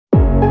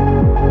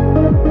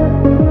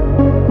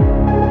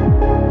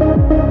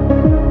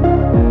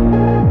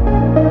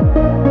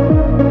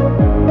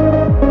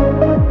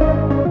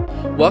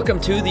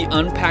Welcome to the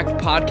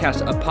Unpacked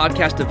Podcast, a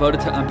podcast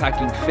devoted to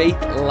unpacking faith,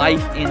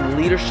 life, and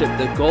leadership.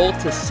 The goal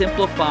to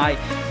simplify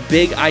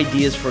big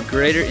ideas for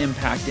greater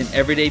impact in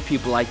everyday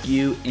people like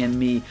you and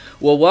me.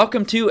 Well,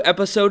 welcome to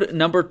episode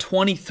number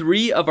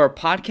 23 of our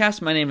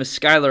podcast. My name is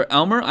Skylar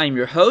Elmer. I'm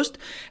your host,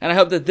 and I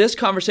hope that this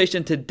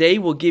conversation today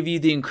will give you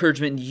the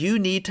encouragement you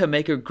need to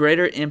make a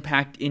greater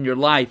impact in your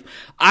life.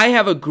 I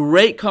have a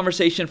great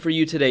conversation for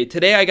you today.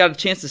 Today, I got a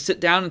chance to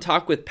sit down and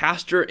talk with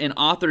pastor and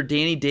author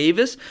Danny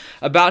Davis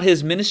about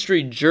his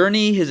ministry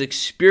journey, his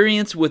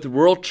experience with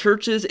rural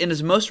churches, and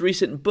his most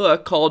recent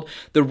book called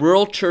The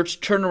Rural Church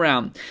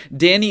Turnaround.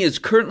 Danny is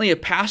currently a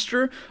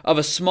pastor of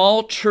a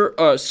small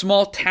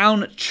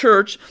town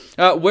church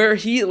where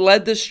he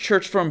led this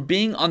church from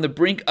being on the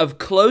brink of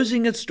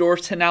closing its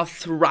doors to now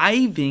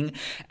thriving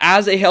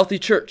as a healthy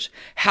church.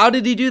 How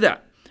did he do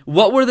that?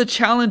 What were the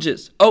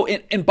challenges? Oh,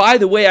 and by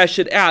the way, I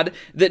should add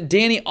that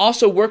Danny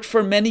also worked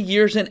for many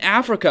years in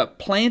Africa,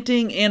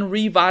 planting and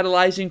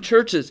revitalizing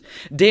churches.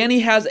 Danny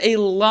has a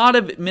lot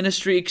of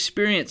ministry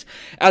experience,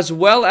 as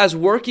well as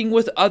working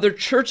with other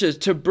churches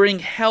to bring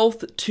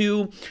health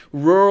to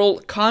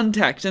rural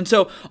contexts. And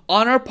so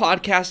on our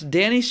podcast,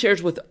 Danny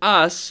shares with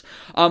us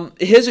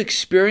his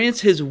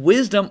experience, his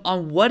wisdom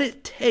on what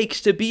it takes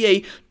to be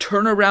a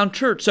turnaround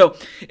church. So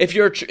if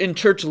you're in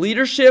church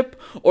leadership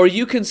or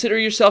you consider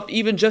yourself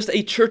even just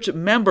a church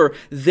member,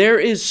 there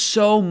is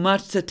so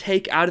much to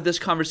take out of this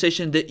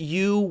conversation that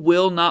you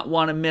will not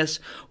want to miss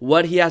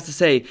what he has to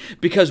say.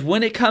 Because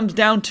when it comes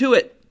down to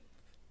it,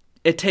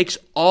 it takes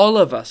all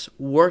of us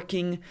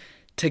working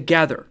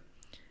together.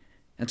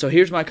 And so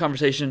here's my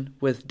conversation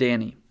with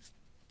Danny.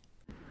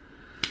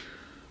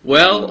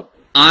 Well,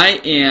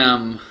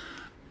 I'm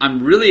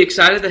really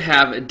excited to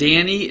have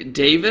Danny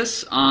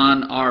Davis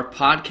on our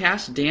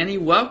podcast. Danny,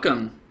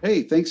 welcome.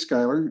 Hey, thanks,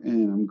 Skylar,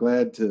 and I'm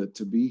glad to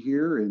be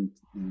here and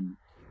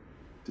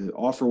to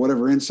offer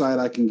whatever insight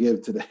I can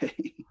give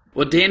today.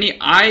 Well, Danny,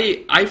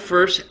 I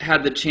first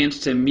had the chance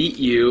to meet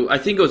you, I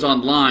think it was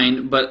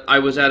online, but I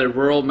was at a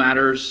Rural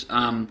Matters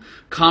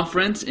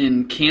conference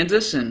in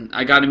Kansas, and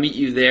I got to meet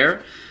you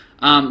there.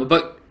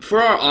 But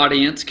for our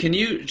audience, can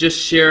you just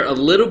share a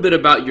little bit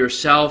about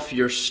yourself,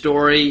 your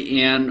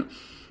story, and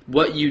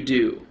what you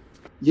do?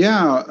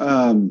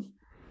 Yeah.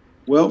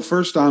 Well,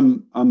 first,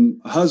 I'm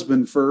a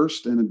husband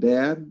first and a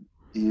dad,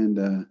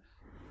 and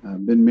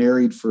I've been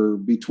married for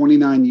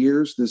 29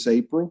 years this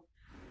April,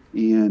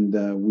 and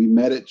we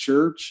met at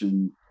church,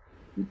 and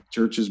the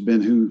church has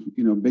been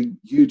big,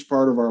 huge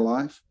part of our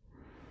life.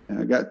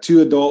 I got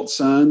two adult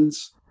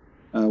sons.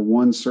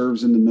 One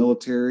serves in the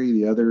military.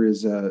 The other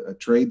is a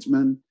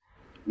tradesman,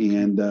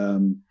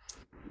 and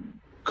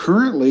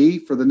currently,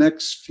 for the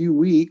next few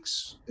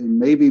weeks, and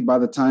maybe by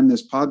the time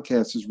this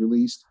podcast is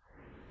released,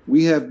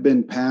 we have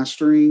been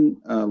pastoring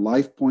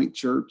Life Point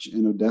Church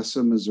in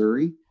Odessa,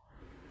 Missouri,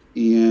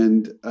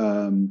 and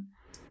a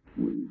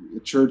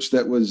church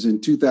that was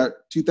in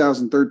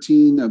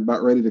 2013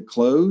 about ready to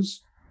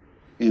close.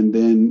 And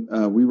then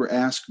we were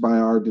asked by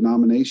our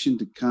denomination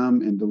to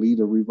come and to lead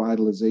a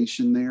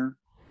revitalization there.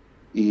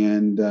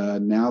 And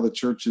now the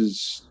church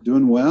is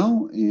doing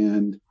well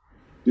and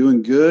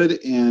doing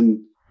good. And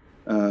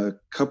a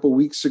couple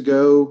weeks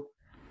ago,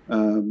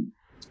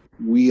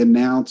 we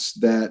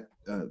announced that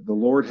the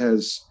Lord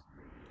has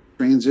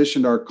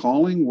transitioned our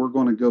calling. We're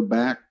going to go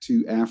back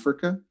to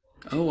Africa.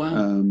 Oh,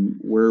 wow.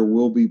 Where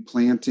we'll be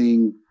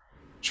planting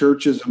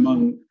churches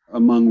among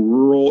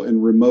rural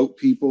and remote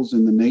peoples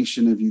in the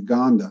nation of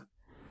Uganda.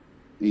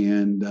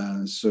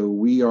 And so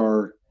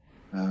we're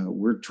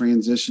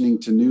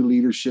transitioning to new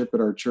leadership at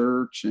our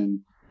church,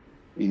 and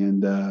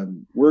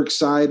we're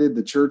excited.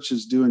 The church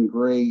is doing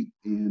great,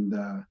 and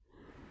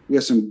we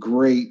have some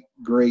great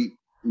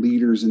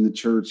leaders in the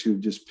church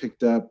who've just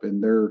picked up,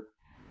 and they're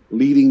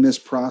leading this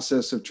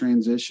process of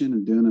transition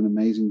and doing an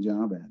amazing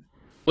job at it.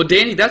 Well,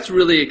 Danny, that's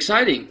really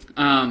exciting.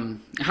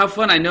 How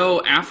fun. I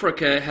know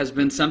Africa has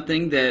been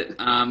something that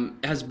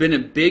has been a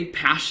big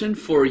passion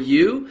for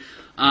you.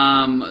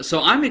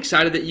 So I'm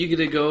excited that you get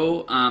to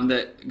go,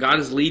 that God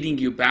is leading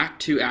you back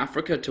to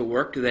Africa to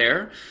work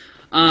there.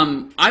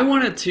 I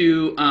wanted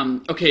to,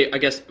 I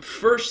guess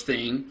first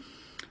thing,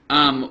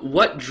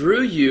 what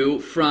drew you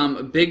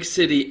from big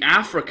city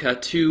Africa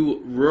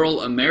to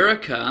rural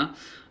America?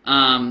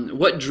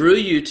 What drew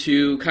you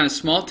to kind of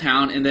small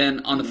town? And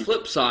then on the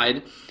flip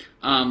side,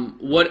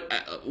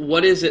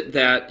 what is it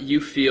that you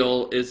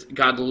feel is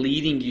God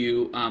leading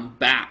you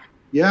back?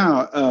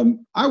 Yeah,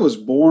 I was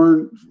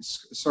born.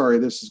 Sorry,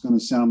 this is going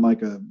to sound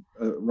like a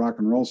rock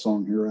and roll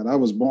song here, right? I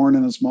was born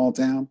in a small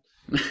town,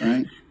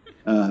 right?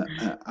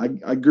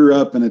 I grew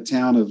up in a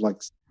town of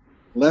like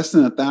less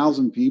than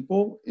 1,000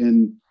 people,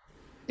 and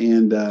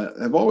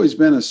I've always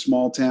been a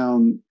small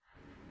town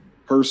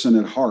person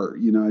at heart.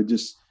 You know,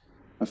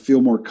 I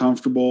feel more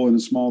comfortable in a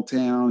small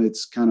town.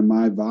 It's kind of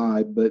my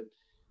vibe, but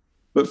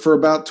for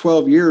about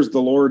 12 years, the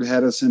Lord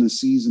had us in a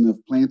season of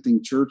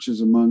planting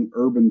churches among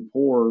urban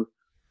poor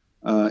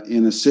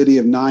in a city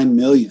of 9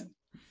 million.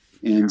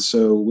 And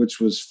so, which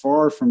was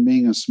far from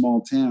being a small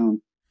town.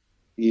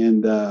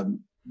 And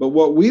but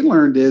what we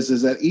learned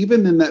is that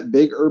even in that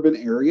big urban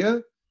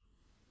area,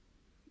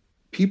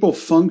 people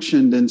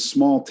functioned in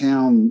small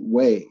town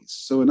ways.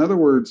 So in other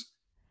words,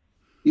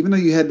 even though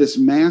you had this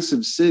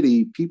massive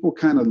city, people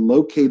kind of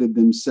located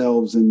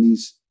themselves in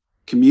these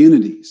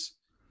communities.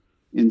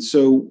 And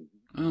so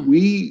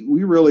we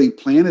really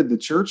planted the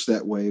church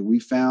that way. We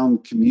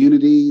found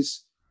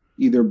communities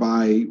either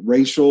by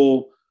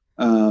racial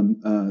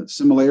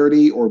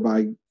similarity or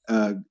by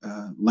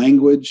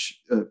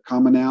language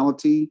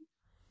commonality,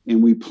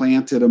 and we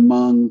planted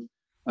among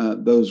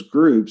those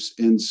groups.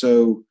 And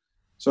so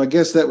I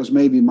guess that was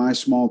maybe my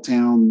small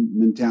town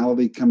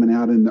mentality coming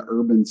out in the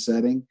urban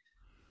setting.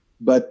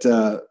 But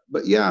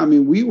yeah, I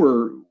mean, we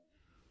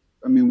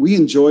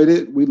enjoyed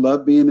it. We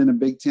love being in a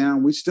big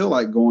town. We still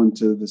like going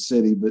to the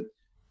city, but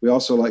we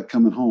also like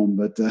coming home.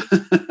 But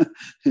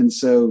and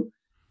so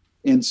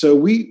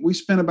we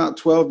spent about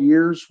 12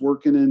 years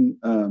working in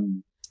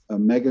a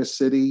mega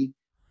city.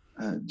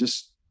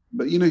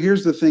 But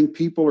here's the thing: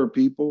 people are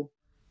people,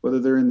 whether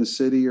they're in the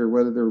city or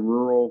whether they're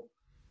rural.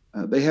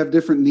 They have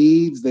different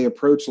needs. They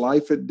approach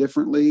life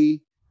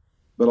differently,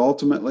 but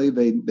ultimately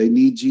they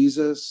need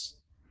Jesus.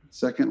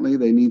 Secondly,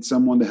 they need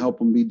someone to help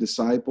them be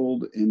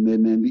discipled, and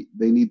then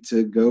they need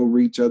to go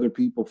reach other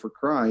people for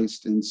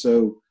Christ. And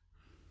so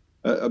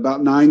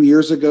about 9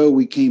 years ago,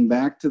 we came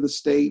back to the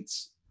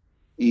States,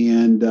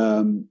 and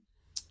I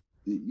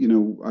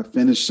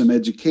finished some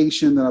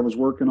education that I was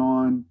working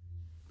on,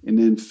 and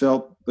then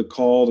felt the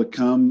call to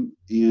come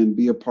and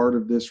be a part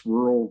of this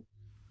rural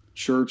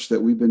church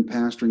that we've been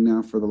pastoring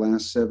now for the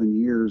last 7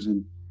 years.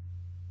 And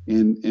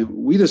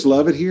we just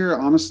love it here.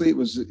 Honestly, it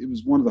was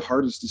one of the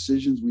hardest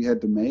decisions we had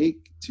to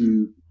make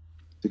to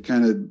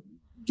kind of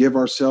give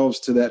ourselves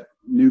to that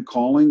new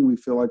calling we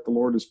feel like the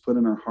Lord has put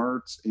in our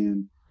hearts.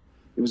 And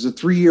it was a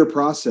 3-year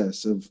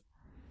process of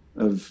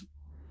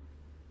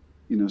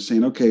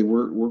saying, okay,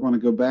 we're going to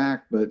go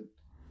back, but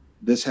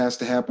this has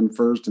to happen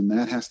first and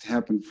that has to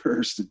happen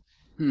first.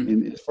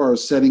 And as far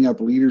as setting up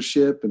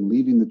leadership and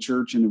leaving the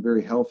church in a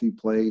very healthy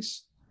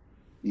place.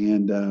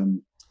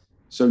 And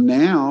so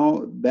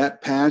now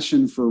that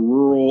passion for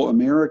rural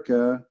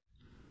America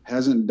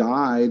hasn't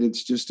died.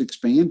 It's just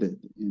expanded.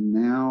 And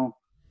now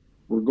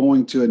we're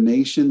going to a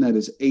nation that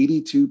is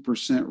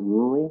 82%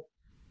 rural.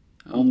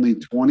 Only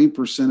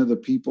 20% of the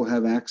people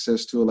have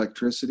access to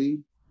electricity.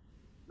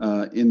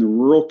 In the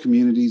rural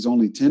communities,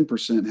 only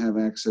 10% have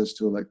access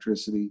to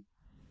electricity.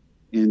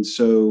 And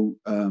so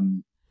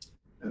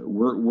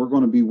we're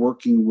going to be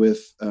working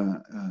with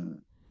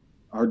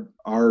our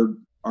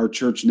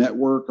church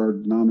network, our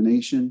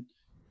denomination,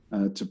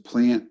 to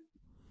plant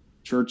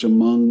the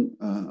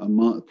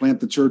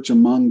church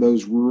among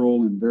those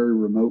rural and very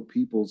remote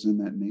peoples in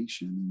that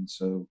nation. And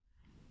so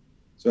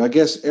I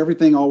guess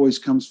everything always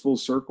comes full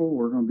circle.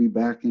 We're going to be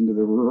back into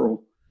the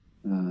rural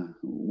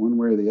one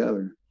way or the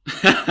other.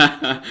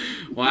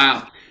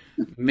 Wow,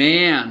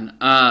 man,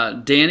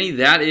 Danny,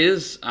 that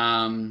is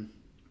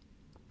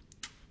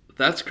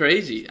that's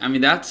crazy. I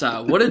mean, that's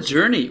what a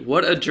journey.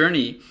 What a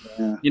journey.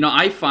 Yeah.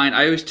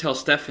 I always tell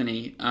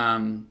Stephanie,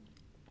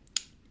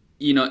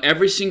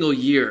 every single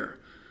year,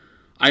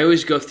 I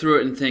always go through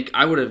it and think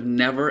I would have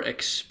never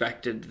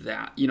expected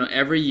that.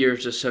 Every year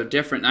is just so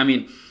different. I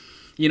mean,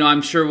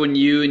 I'm sure when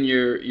you and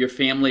your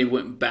family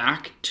went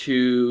back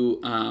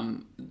to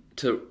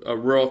a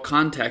rural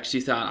context,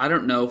 you thought, I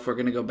don't know if we're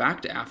going to go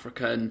back to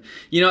Africa, and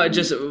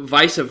just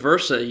vice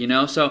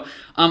versa. So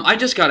I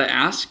just got to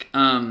ask,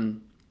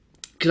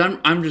 because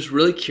I'm just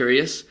really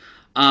curious.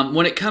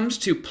 When it comes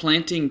to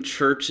planting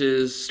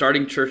churches,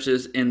 starting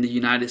churches in the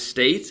United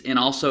States and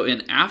also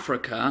in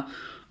Africa,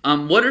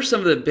 what are some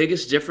of the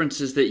biggest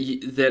differences that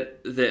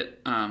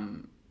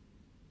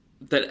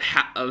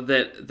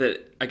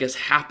I guess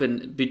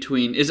happen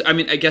between? Is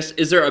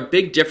there a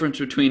big difference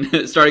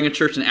between starting a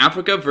church in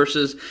Africa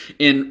versus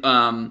in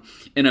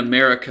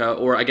America,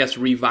 or I guess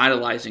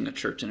revitalizing a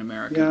church in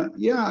America?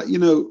 Yeah.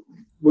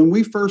 When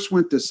we first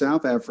went to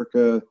South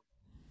Africa,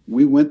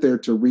 we went there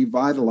to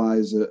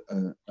revitalize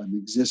an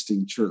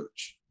existing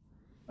church.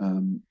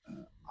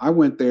 I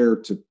went there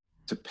to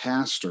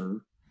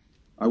pastor.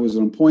 I was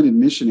an appointed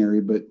missionary,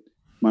 but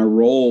my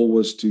role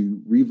was to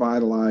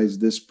revitalize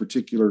this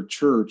particular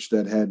church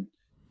that had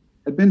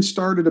been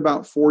started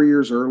about 4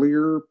 years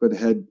earlier, but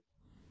had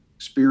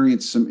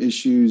experienced some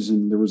issues,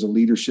 and there was a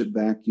leadership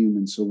vacuum.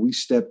 And so we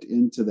stepped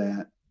into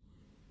that.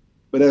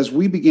 But as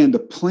we began to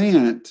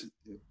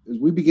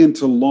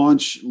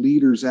launch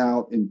leaders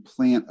out and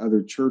plant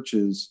other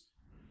churches,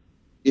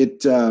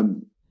 it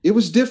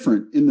was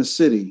different in the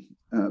city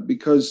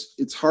because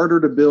it's harder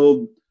to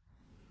build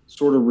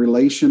sort of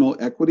relational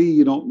equity.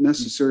 You don't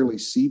necessarily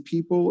see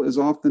people as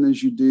often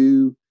as you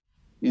do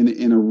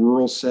in a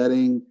rural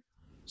setting.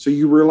 So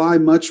you rely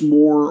much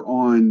more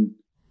on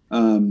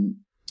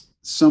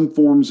some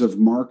forms of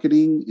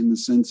marketing, in the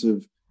sense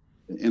of,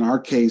 in our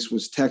case,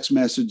 was text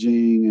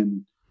messaging.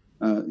 And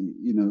now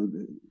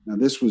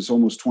this was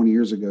almost 20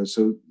 years ago,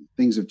 so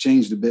things have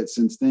changed a bit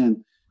since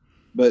then.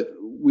 But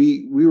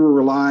we were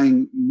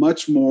relying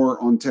much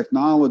more on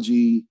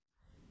technology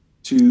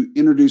to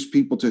introduce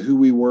people to who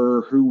we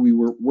were,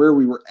 where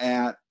we were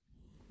at,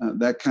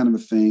 that kind of a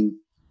thing.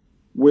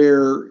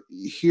 Where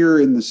here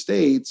in the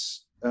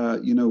States,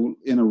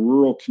 in a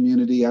rural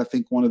community, I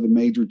think one of the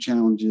major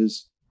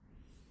challenges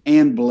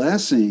and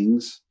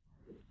blessings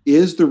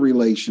is the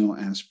relational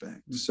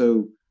aspect.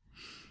 So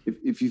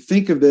if you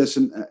think of this,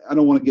 and I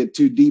don't want to get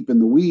too deep in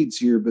the weeds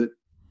here, but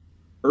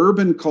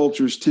urban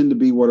cultures tend to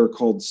be what are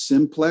called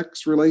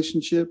simplex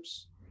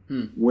relationships,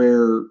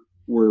 where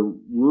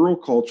rural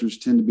cultures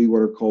tend to be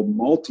what are called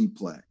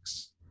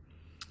multiplex,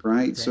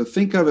 right? Okay. So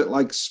think of it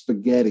like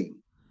spaghetti,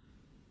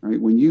 right?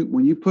 When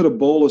you put a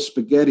bowl of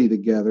spaghetti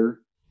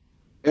together,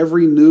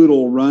 every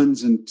noodle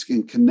runs and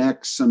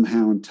connects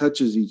somehow and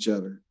touches each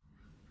other.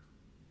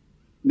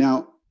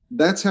 Now,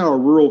 that's how a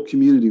rural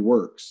community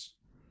works.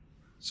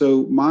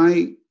 So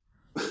my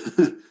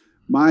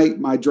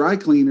dry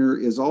cleaner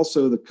is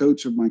also the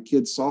coach of my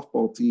kids'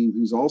 softball team,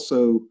 who's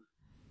also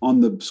on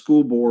the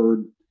school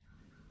board.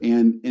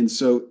 And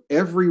so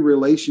every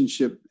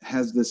relationship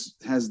has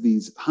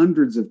these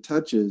hundreds of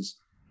touches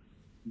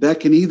that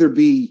can either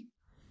be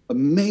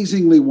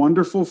amazingly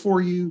wonderful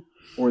for you,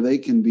 or they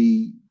can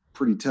be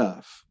pretty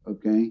tough.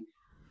 Okay.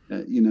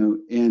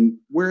 And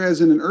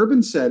whereas in an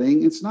urban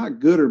setting, it's not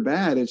good or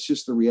bad. It's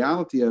just the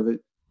reality of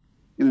it.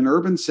 In an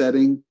urban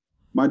setting,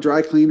 my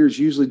dry cleaner is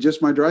usually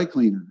just my dry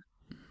cleaner.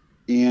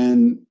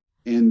 And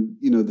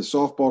the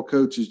softball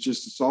coach is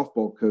just a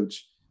softball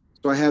coach.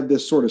 So I have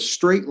this sort of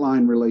straight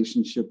line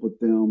relationship with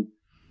them.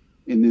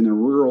 And in a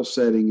rural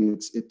setting,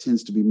 it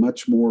tends to be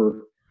much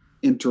more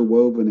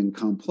interwoven and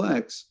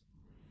complex.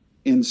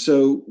 And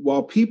so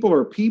while people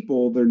are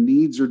people, their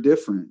needs are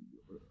different.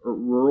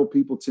 Rural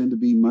people tend to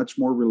be much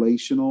more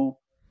relational.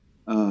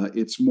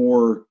 It's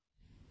more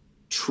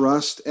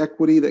trust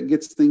equity that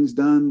gets things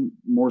done,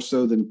 more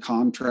so than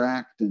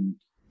contract and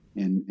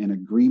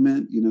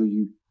agreement.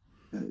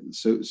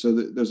 So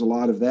there's a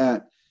lot of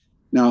that.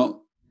 Now,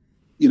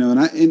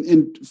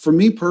 and for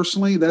me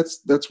personally,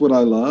 that's what I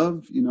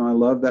love. I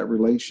love that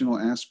relational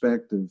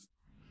aspect of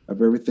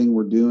everything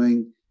we're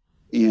doing,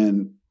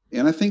 and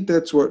I think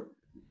that's what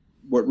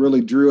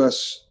really drew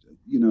us.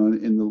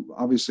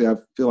 Obviously I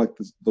feel like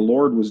the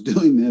Lord was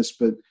doing this,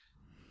 but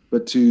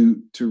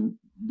to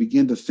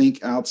begin to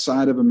think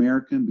outside of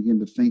America and begin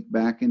to think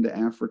back into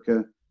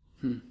Africa,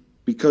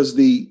 because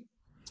the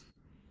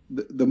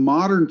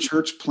modern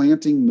church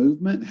planting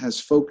movement has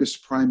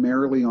focused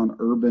primarily on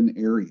urban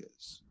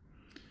areas,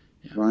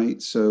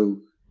 right? So,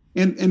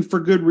 and for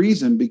good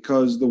reason,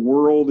 because the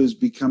world is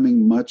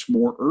becoming much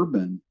more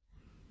urban,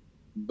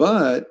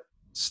 but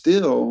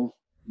still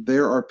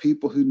there are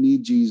people who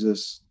need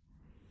Jesus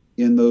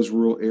in those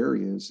rural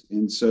areas.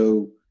 And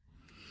so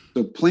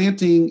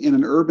planting in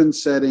an urban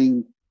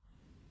setting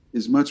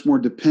is much more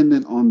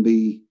dependent on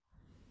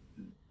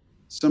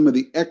some of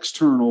the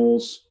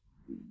externals.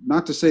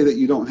 Not to say that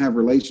you don't have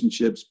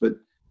relationships, but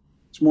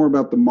it's more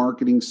about the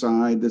marketing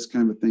side, this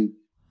kind of thing.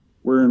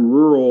 Where in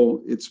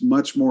rural, it's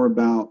much more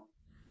about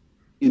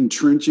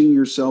entrenching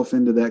yourself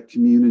into that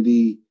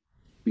community,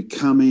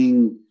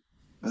 becoming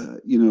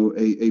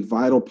a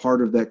vital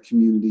part of that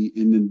community,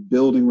 and then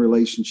building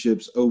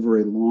relationships over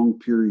a long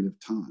period of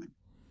time.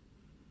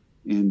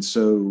 And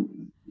so,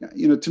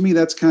 to me,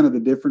 that's kind of the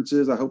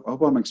differences. I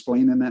hope I'm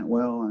explaining that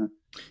well.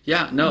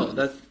 Yeah, no,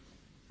 that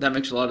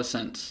makes a lot of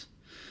sense.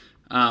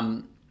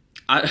 I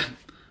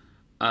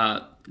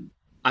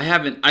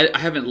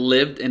haven't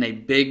lived in a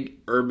big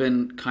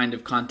urban kind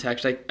of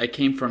context. I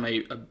came from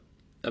a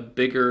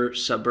bigger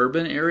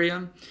suburban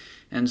area.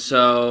 And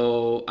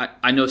so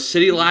I know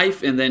city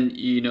life, and then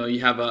you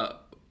have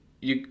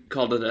you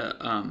called it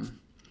a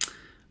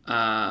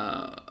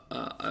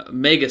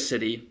mega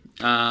city,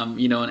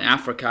 in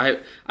Africa.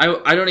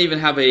 I don't even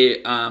have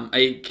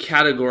a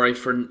category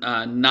for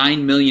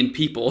 9 million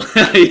people.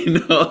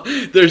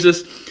 There's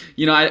just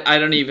I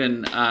don't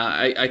even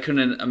I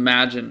couldn't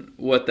imagine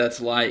what that's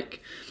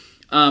like.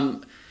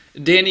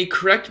 Danny,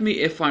 correct me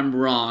if I'm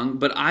wrong,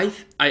 but I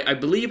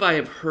believe I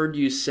have heard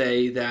you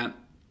say that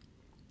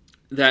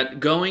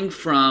going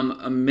from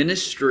a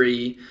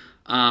ministry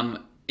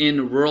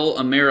in rural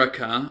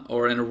America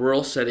or in a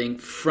rural setting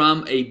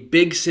from a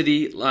big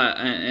city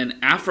in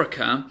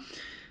Africa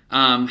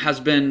has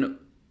been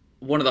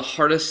one of the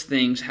hardest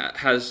things,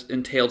 has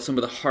entailed some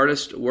of the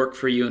hardest work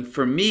for you. And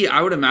for me,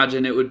 I would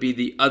imagine it would be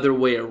the other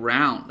way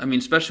around. I mean,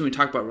 especially when we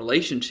talk about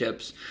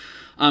relationships.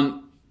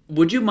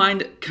 Would you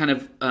mind kind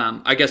of,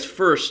 I guess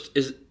first,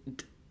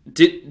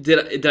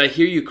 did I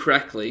hear you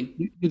correctly?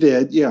 You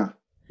did, yeah.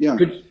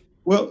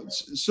 Well,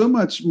 so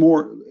much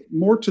more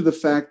to the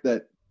fact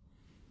that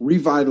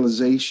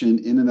revitalization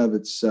in and of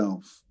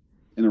itself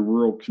in a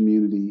rural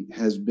community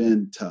has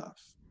been tough.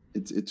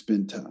 It's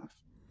been tough,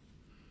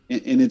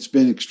 and it's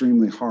been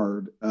extremely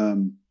hard.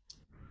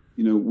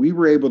 We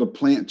were able to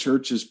plant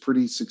churches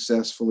pretty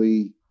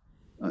successfully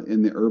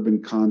in the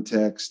urban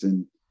context,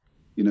 and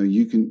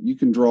you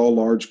can draw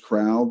large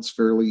crowds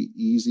fairly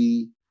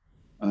easy.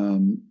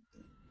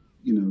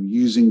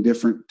 Using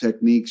different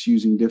techniques,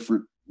 using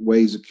different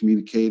ways of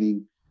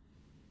communicating.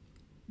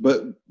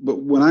 but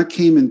when I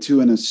came into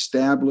an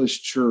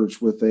established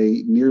church with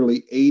a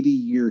nearly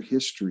 80-year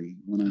history,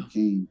 when I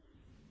came,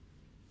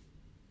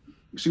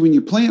 see, when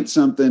you plant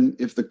something,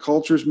 if the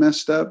culture's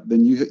messed up,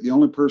 then the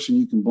only person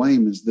you can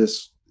blame is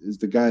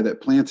the guy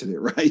that planted it,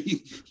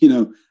 right?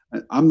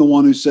 I'm the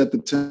one who set the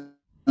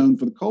tone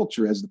for the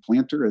culture as the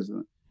planter,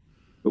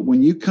 but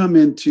when you come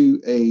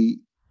into a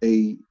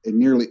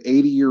nearly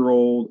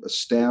 80-year-old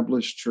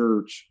established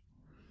church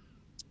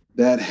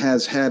that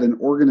has had an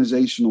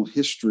organizational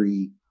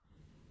history,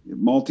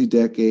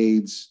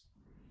 multi-decades,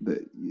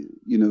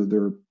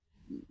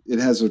 it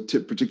has a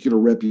particular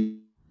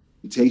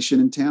reputation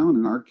in town.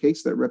 In our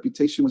case, that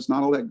reputation was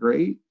not all that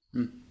great.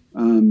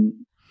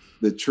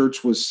 The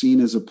church was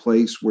seen as a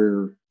place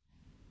where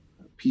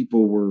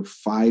people were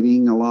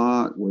fighting a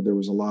lot, where there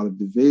was a lot of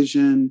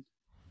division.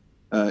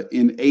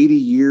 In 80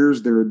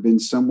 years, there had been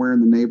somewhere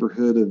in the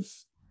neighborhood of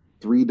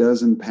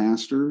 36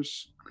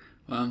 pastors.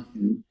 Wow.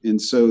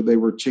 And so they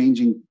were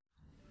changing.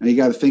 And you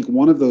got to think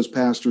one of those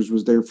pastors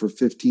was there for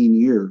 15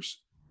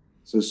 years.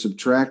 So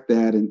subtract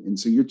that. And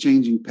so you're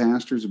changing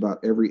pastors about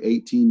every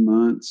 18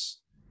 months.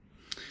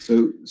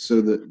 So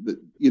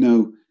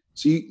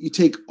you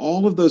take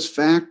all of those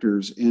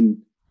factors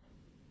and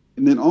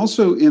then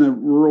also in a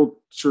rural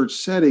church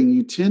setting,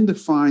 you tend to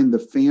find the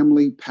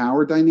family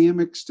power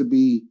dynamics to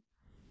be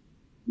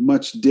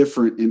much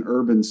different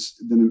than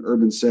in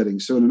urban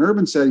settings. So in an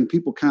urban setting,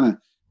 people kind of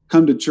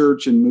come to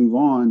church and move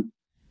on,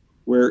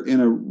 where in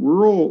a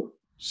rural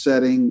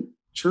setting,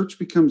 church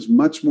becomes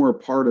much more a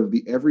part of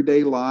the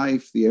everyday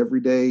life, the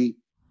everyday,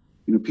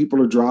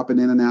 people are dropping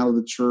in and out of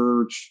the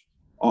church,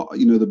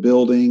 the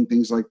building,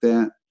 things like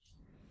that.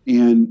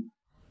 And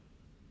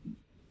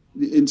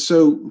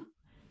so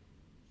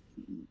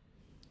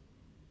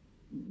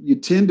you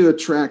tend to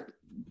attract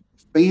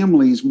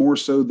families more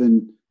so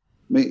than,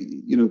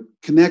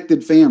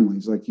 connected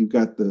families. Like you've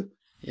got the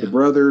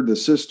brother, the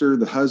sister,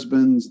 the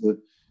husbands, the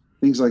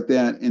things like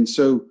that. And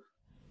so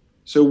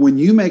when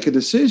you make a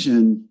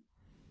decision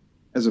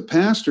as a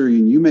pastor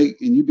and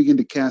you begin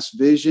to cast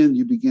vision,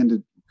 you begin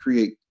to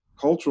create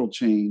cultural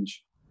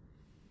change,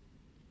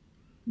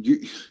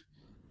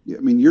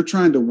 you're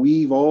trying to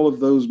weave all of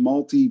those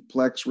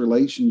multiplex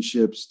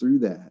relationships through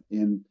that.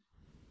 And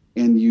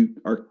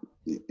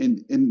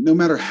no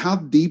matter how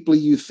deeply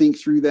you think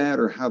through that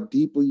or how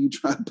deeply you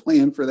try to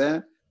plan for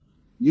that,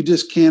 you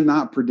just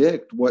cannot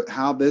predict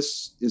how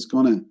this is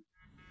going to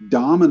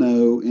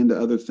domino into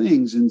other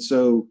things. And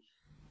so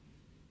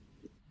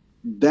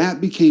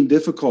that became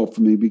difficult for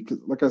me because,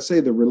 like I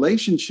say, the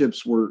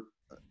relationships were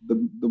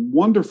the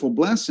wonderful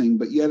blessing,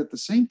 but yet at the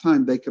same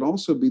time, they could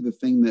also be the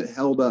thing that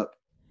held up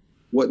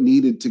what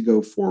needed to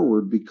go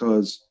forward.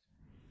 Because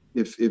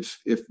if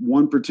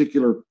one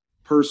particular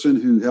person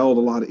who held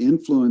a lot of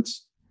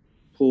influence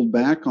pulled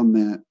back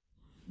on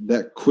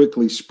that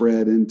quickly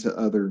spread into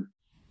other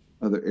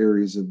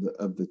areas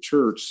of the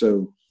church.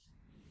 So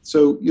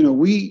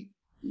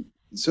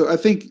I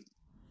think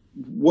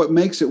what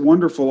makes it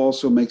wonderful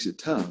also makes it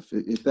tough,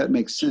 if that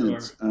makes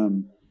sense. Sure.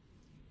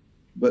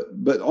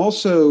 But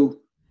also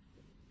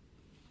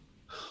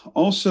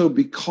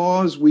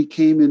because we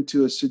came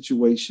into a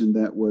situation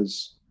that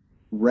was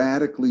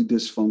radically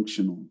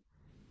dysfunctional,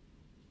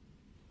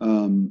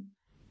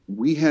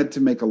 we had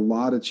to make a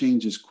lot of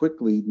changes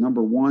quickly.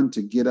 Number one,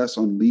 to get us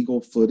on legal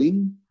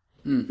footing,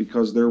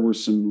 because there were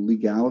some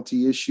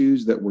legality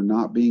issues that were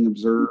not being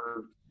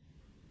observed.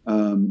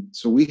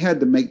 So we had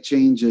to make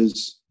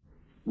changes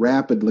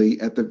rapidly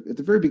at the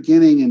very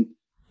beginning,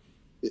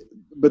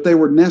 but they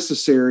were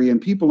necessary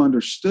and people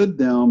understood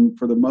them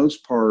for the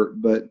most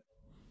part. But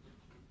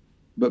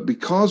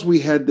because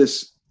there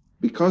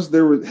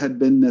had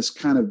been this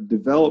kind of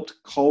developed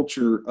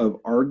culture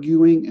of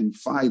arguing and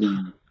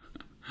fighting,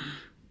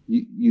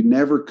 you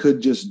never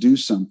could just do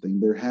something.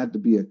 There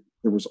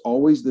was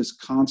always this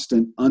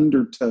constant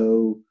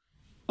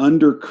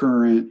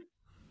undercurrent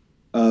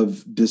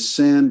of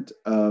dissent,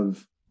 I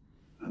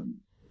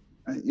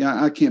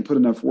can't put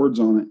enough words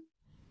on it.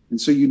 And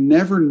so you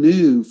never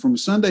knew from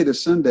Sunday to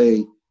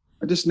Sunday,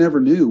 I just never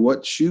knew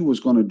what shoe was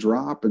going to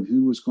drop and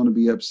who was going to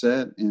be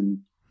upset. And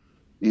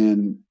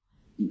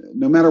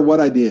no matter what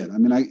I did,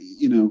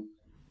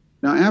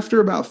 now after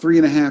about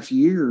 3.5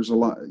 years,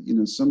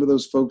 some of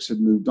those folks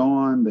had moved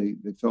on. They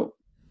felt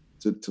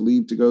to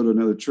leave to go to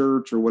another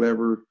church or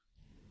whatever.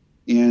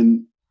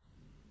 And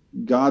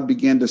God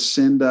began to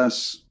send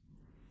us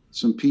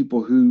some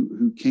people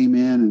who came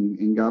in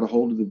and got a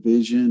hold of the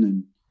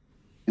vision.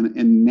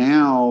 And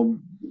now,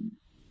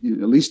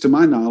 at least to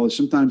my knowledge,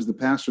 sometimes the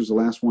pastor's the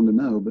last one to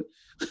know, but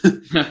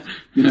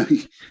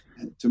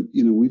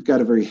we've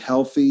got a very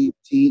healthy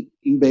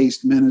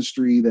team-based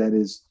ministry that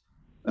is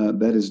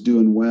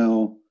doing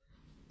well.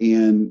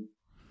 And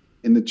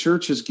the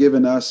church has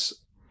given us,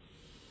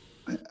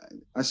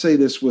 I say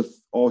this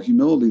with all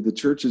humility, the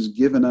church has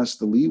given us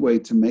the leeway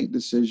to make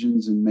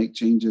decisions and make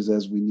changes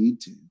as we need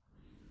to.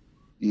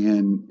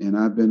 And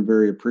I've been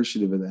very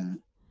appreciative of that.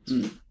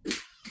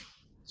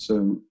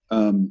 So,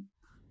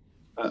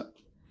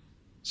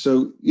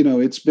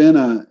 it's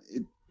been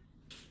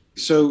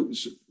So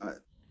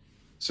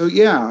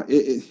yeah,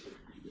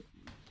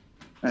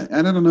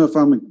 I don't know if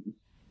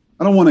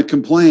I don't want to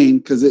complain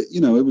because it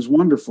was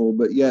wonderful,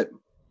 but yet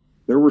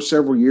there were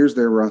several years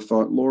there where I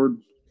thought, Lord,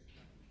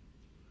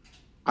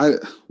 I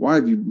why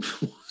have you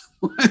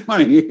why am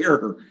I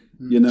here?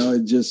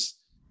 It just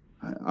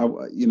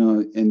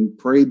and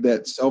prayed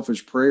that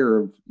selfish prayer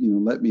of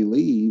let me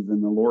leave,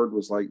 and the Lord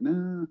was like,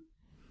 nah,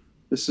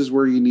 this is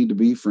where you need to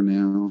be for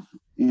now.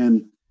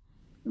 And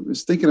I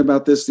was thinking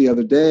about this the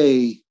other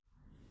day.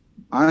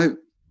 I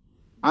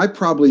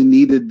probably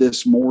needed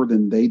this more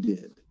than they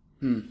did,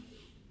 in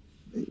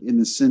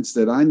the sense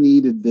that I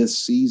needed this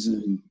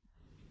season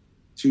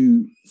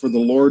for the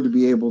Lord to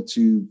be able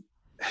to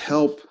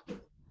help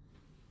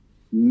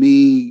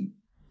me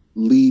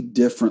lead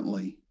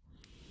differently,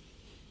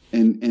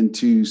 and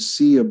to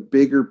see a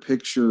bigger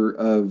picture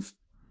of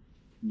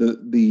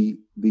the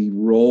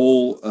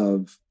role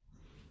of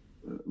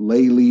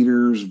lay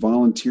leaders,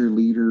 volunteer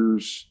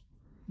leaders,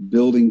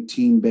 building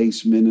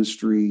team-based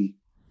ministry.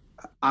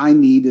 I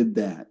needed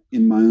that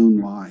in my own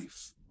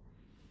life,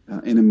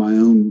 and in my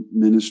own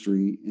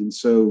ministry. And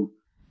so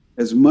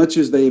as much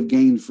as they have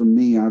gained from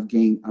me, I've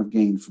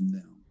gained from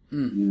them.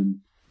 And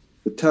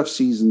the tough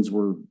seasons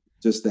were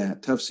just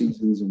that, tough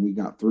seasons, and we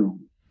got through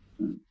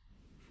them.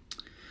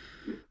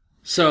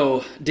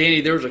 So,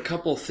 Danny, there was a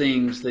couple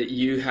things that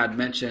you had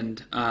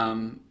mentioned,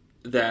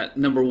 that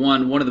number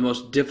one of the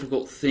most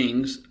difficult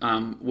things,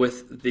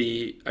 with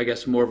the, I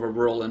guess, more of a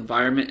rural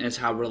environment is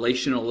how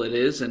relational it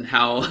is, and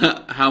how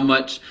how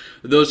much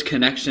those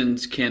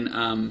connections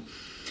can,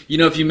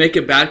 if you make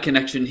a bad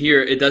connection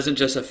here, it doesn't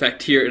just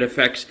affect here, it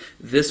affects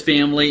this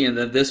family and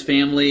then this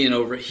family and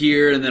over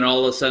here, and then all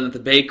of a sudden at the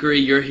bakery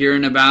you're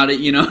hearing about it.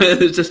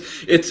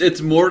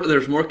 It's more,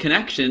 there's more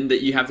connection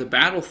that you have to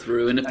battle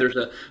through. And if there's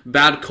a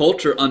bad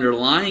culture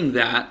underlying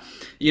that,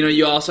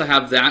 you also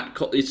have that.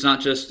 It's not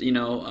just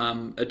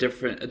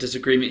a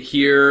disagreement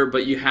here,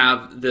 but you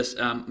have this,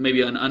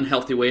 maybe an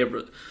unhealthy way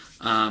of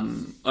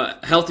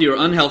a healthy or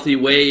unhealthy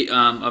way,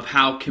 of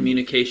how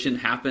communication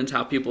happens,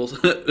 how people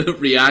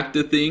react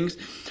to things.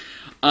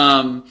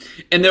 And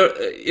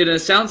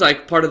it sounds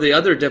like part of the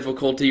other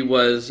difficulty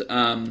was,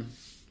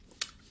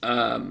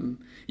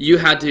 you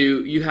had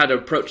to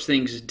approach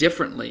things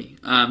differently.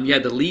 You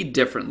had to lead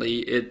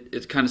differently.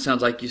 It kind of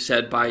sounds like you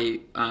said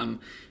by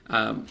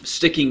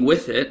sticking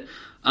with it.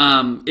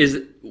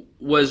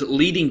 Was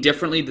leading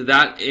differently? Did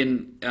that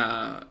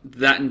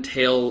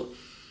entail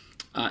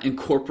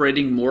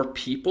incorporating more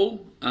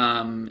people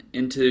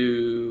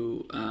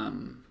into,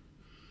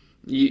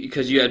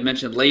 because you had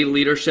mentioned lay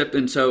leadership,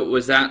 and so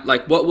was that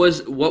like what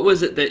was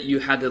it that you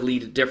had to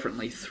lead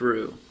differently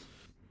through?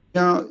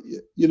 Yeah,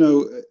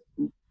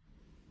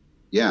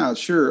 yeah,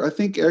 sure. I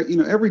think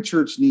every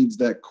church needs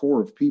that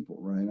core of people,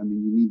 right? I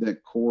mean, you need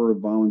that core of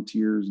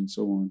volunteers and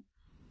so on.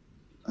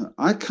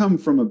 I come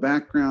from a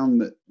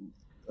background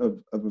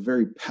of a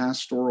very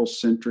pastoral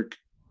centric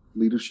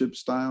leadership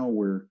style,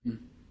 where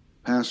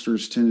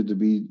pastors tended to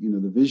be,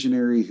 the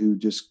visionary who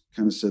just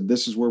kind of said,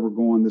 this is where we're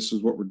going, this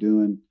is what we're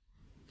doing.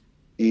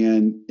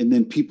 And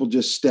then people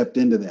just stepped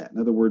into that. In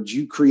other words,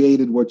 you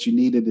created what you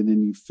needed, and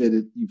then you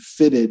fitted,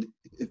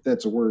 if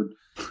that's a word,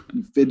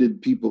 you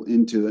fitted people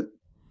into it.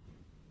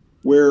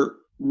 Where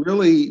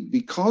really,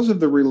 because of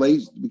the way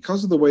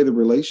the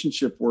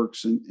relationship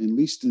works, and at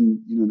least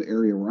in the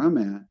area where I'm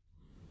at,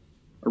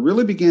 I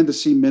really began to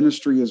see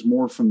ministry as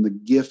more from the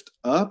gift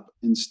up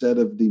instead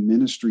of the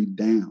ministry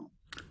down.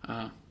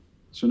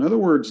 So in other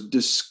words,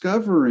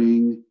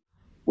 discovering,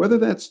 whether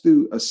that's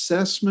through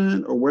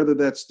assessment or whether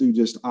that's through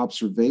just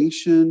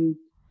observation,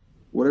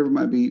 whatever it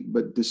might be,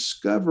 but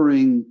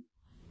discovering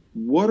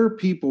what are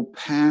people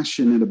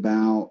passionate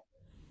about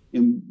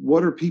and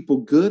what are people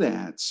good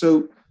at.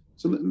 So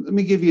let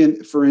me give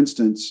you, for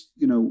instance,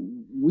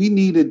 we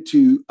needed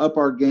to up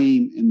our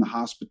game in the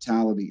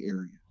hospitality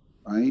area,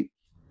 right?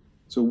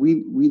 So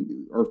we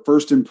our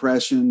first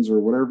impressions, or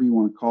whatever you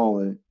want to call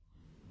it.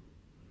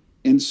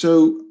 And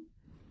so,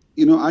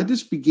 I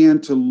just began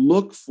to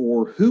look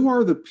for who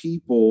are the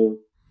people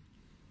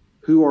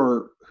who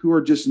are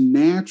just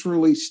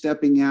naturally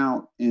stepping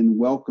out and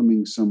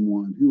welcoming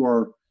someone, who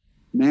are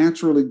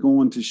naturally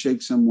going to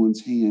shake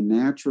someone's hand,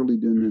 naturally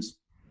doing this.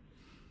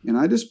 And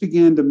I just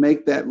began to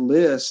make that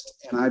list,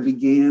 and I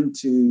began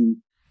to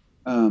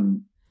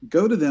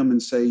go to them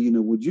and say,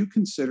 would you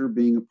consider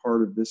being a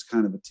part of this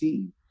kind of a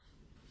team?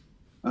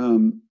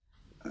 And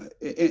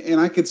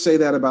I could say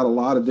that about a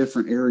lot of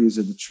different areas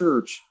of the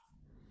church.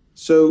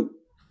 So,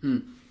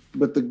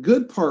 but the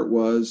good part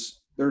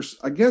was,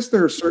 I guess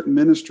there are certain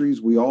ministries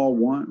we all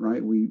want,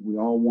 right? We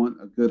all want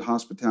a good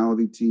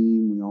hospitality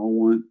team. We all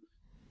want,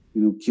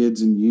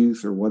 kids and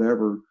youth or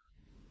whatever.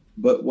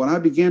 But what I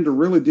began to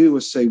really do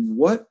was say,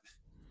 what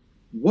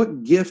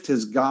gift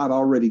has God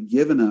already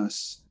given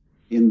us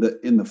in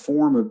the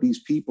form of these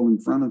people in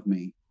front of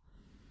me?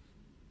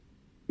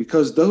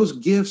 Because those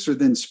gifts are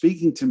then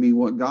speaking to me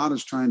what God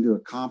is trying to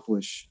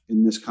accomplish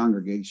in this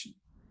congregation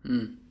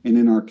and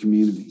in our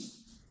community.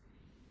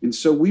 And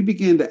so we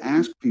began to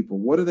ask people,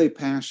 what are they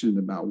passionate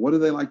about? What do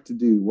they like to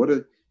do?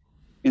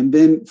 and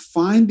then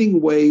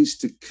finding ways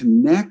to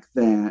connect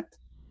that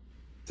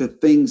to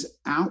things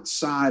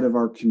outside of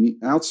our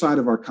outside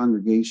of our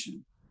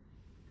congregation.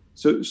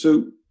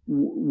 So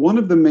one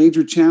of the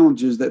major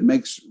challenges that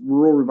makes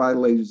rural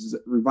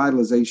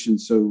revitalization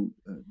so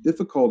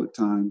difficult at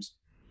times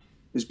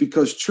is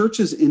because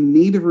churches in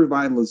need of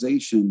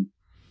revitalization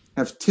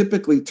have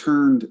typically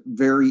turned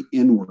very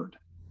inward.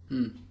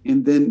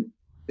 And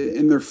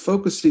they're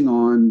focusing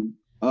on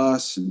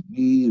us and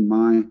me and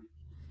my.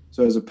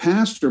 So as a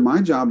pastor,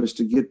 my job is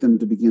to get them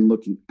to begin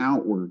looking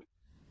outward.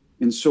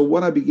 And so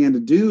what I began to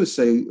do is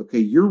say, okay,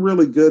 you're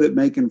really good at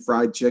making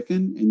fried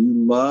chicken, and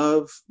you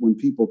love when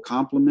people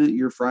compliment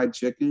your fried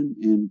chicken,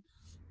 and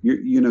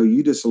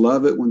you just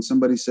love it when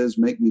somebody says,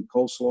 make me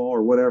coleslaw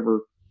or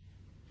whatever,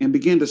 and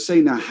begin to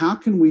say, now, how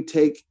can we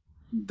take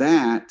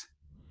that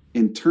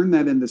and turn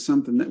that into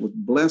something that would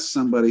bless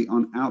somebody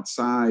on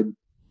outside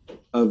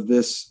of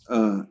this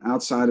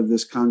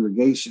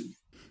congregation?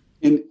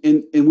 And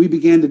we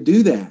began to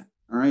do that.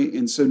 All right.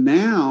 And so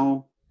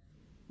now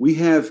we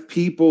have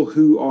people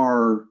who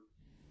are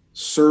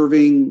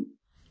serving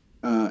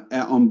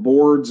on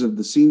boards of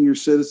the Senior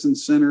Citizen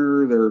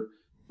Center.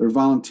 They're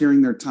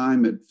volunteering their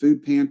time at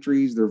food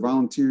pantries. They're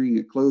volunteering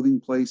at clothing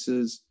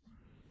places,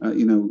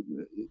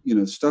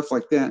 stuff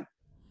like that.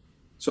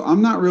 So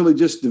I'm not really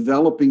just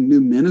developing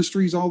new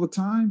ministries all the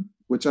time,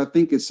 which I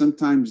think is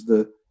sometimes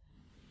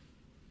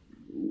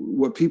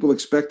what people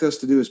expect us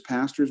to do as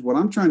pastors. What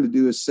I'm trying to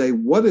do is say,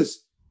 what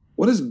is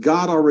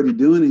God already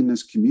doing in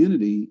this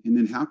community? And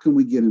then how can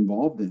we get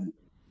involved in it?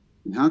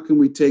 And how can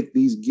we take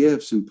these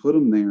gifts and put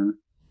them there?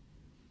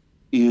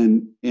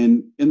 And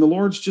the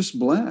Lord's just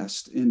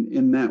blessed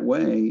in that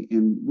way.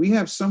 And we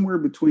have somewhere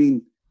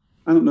between,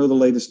 I don't know the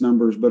latest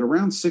numbers, but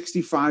around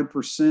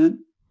 65%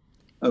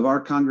 of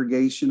our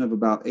congregation of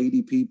about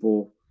 80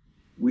 people,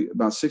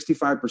 about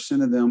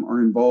 65% of them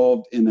are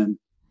involved in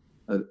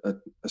a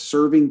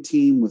serving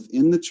team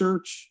within the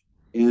church.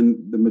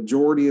 And the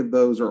majority of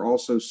those are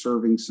also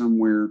serving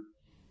somewhere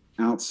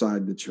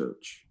outside the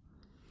church.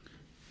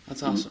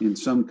 That's awesome. In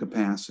some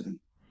capacity.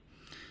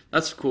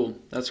 That's cool.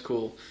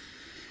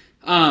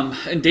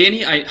 And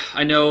Danny,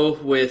 I know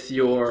with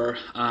your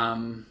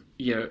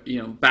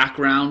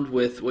background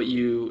with what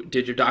you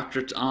did your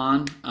doctorate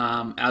on,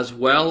 as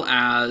well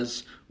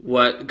as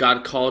what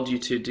God called you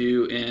to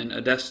do in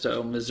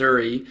Modesto,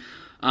 Missouri,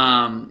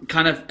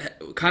 kind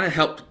of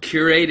helped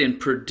curate and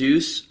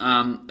produce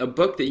a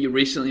book that you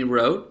recently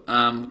wrote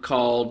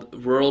called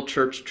Rural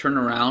Church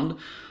Turnaround.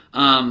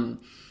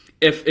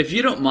 If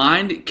you don't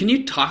mind, can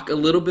you talk a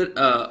little bit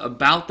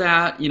about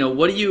that?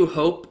 What do you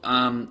hope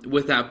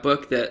with that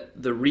book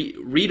that the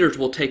readers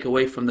will take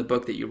away from the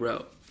book that you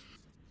wrote?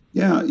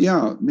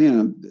 Yeah,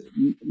 man.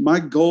 My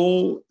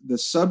goal, the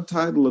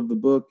subtitle of the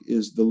book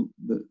is the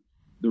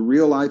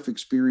real life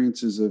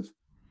experiences of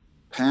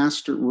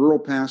rural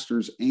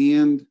pastors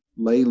and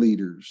lay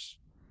leaders.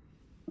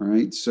 All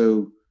right.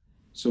 So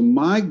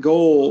my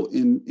goal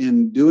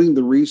in doing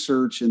the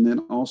research and then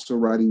also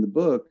writing the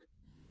book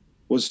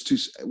was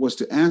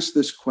to ask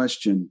this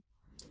question: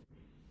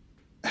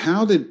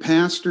 how did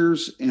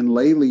pastors and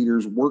lay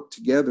leaders work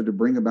together to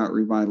bring about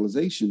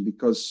revitalization?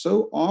 Because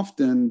so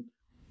often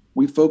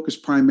we focus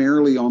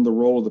primarily on the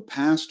role of the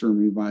pastor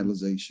in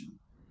revitalization.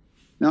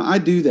 Now, I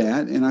do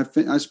that, and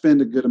I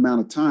spend a good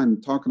amount of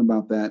time talking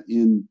about that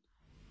in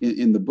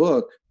the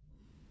book.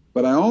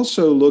 But I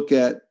also look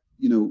at,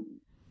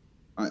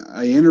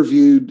 I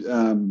interviewed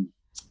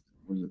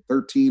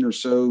 13 or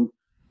so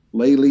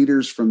lay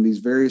leaders from these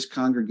various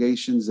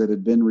congregations that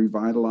had been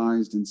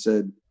revitalized, and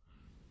said,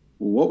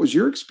 well, what was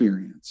your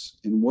experience?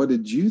 And what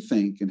did you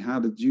think? And how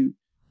did you?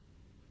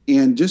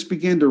 And just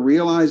began to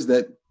realize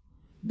that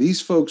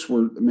these folks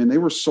they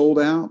were sold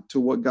out to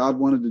what God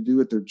wanted to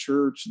do at their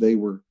church. They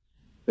were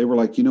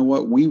like, you know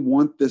what? We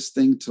want this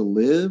thing to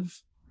live.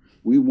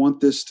 We want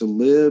this to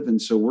live.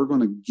 And so we're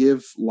going to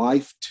give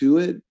life to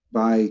it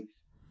by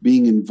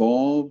being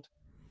involved.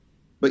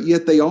 But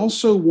yet they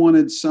also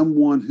wanted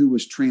someone who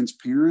was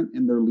transparent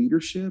in their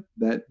leadership,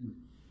 that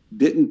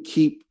didn't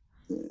keep,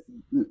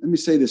 let me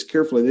say this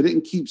carefully, they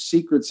didn't keep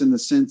secrets in the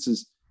sense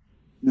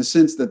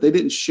that they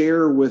didn't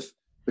share with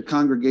the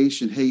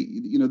congregation, hey,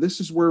 this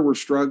is where we're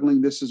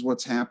struggling. This is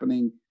what's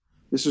happening.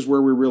 This is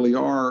where we really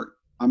are.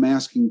 I'm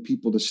asking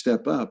people to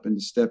step up and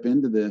to step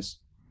into this.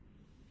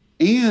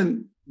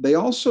 And they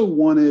also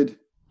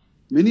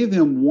many of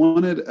them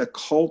wanted a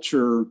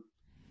culture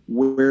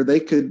where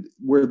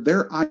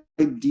their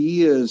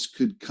ideas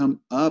could come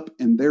up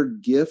and their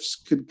gifts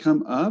could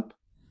come up,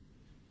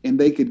 and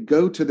they could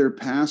go to their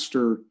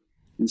pastor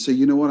and say,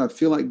 you know what, I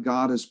feel like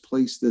God has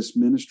placed this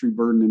ministry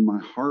burden in my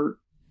heart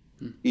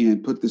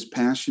and put this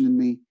passion in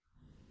me.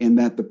 And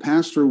that the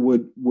pastor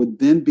would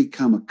then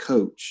become a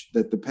coach,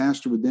 that the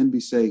pastor would then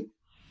say,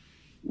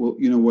 well,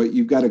 you know what,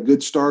 you've got a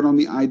good start on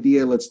the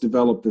idea. Let's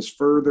develop this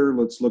further.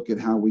 Let's look at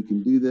how we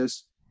can do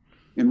this,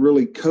 and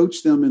really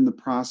coach them in the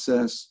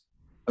process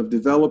of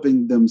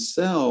developing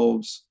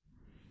themselves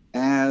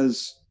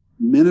as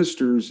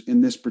ministers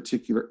in this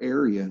particular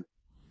area.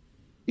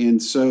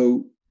 And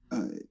so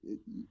uh,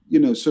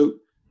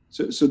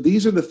 so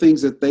these are the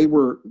things that they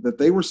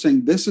were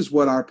saying. This is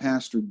what our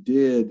pastor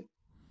did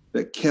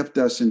that kept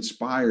us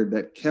inspired,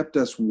 that kept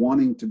us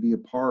wanting to be a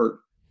part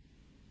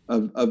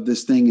of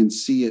this thing and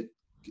see it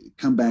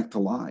come back to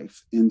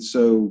life. And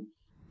so,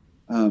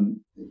 and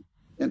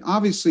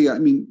obviously, I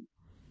mean,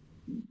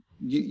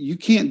 you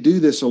can't do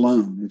this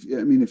alone.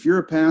 If you're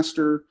a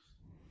pastor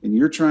and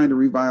you're trying to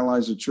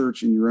revitalize a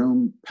church in your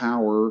own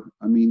power,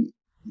 I mean,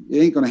 it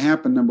ain't going to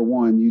happen. Number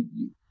one, you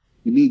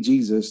need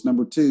Jesus.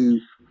 Number two,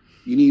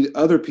 you need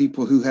other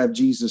people who have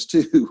Jesus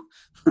too,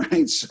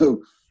 right?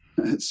 So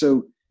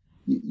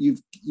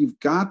you've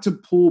got to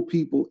pull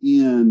people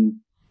in,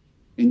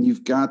 and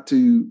you've got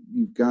to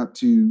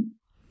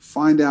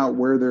find out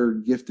where they're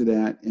gifted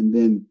at, and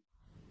then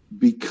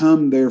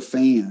become their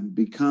fan,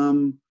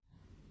 become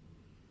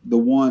the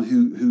one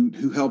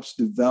who helps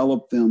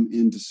develop them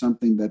into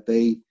something that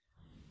they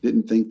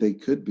didn't think they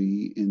could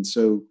be. And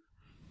so,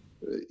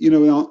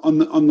 on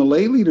the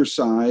lay leader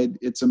side,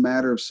 it's a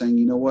matter of saying,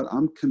 you know what,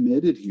 I'm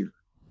committed here.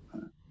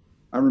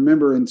 I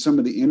remember in some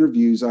of the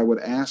interviews, I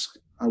would ask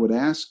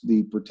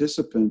the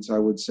participants, I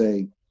would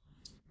say,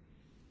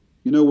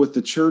 with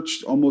the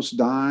church almost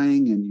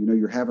dying, and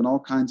you're having all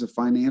kinds of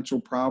financial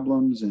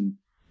problems, and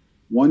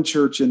one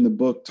church in the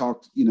book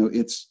talked,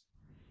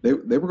 they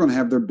were going to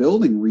have their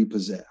building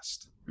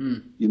repossessed,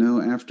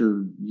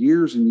 after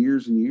years and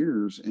years and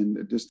years,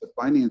 and just the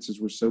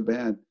finances were so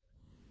bad.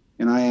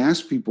 And I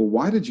asked people,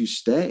 why did you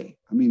stay?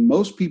 I mean,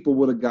 most people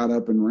would have got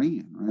up and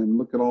ran, right? And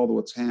look at all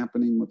what's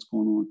happening, what's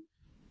going on.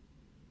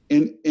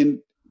 And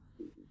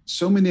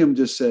so many of them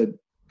just said,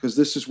 because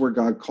this is where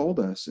God called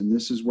us, and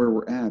this is where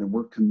we're at, and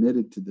we're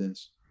committed to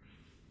this.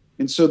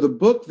 And so the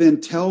book then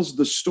tells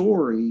the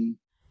story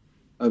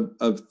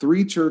of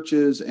 3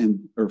 churches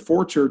or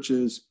 4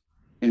 churches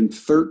and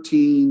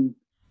 13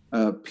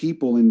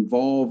 people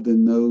involved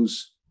in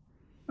those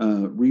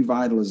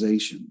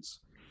revitalizations.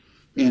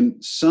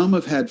 And some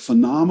have had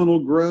phenomenal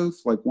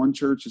growth. Like one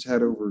church has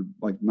had over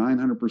like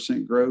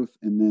 900% growth.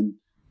 And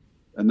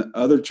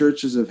other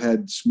churches have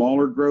had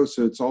smaller growth.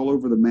 So it's all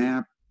over the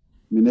map.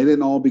 I mean, they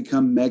didn't all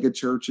become mega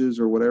churches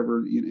or whatever.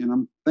 And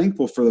I'm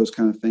thankful for those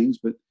kind of things.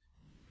 But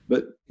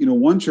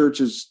one church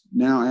is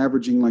now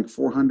averaging like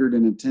 400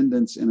 in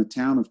attendance in a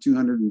town of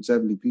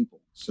 270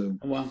 people. So,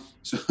 wow.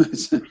 So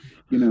it's,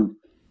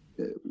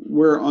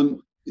 we're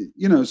on,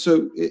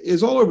 so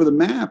it's all over the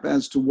map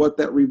as to what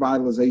that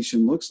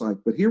revitalization looks like.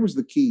 But here was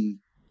the key.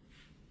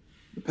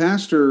 The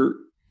pastor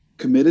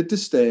committed to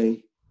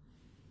stay.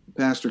 The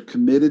pastor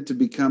committed to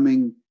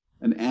becoming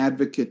an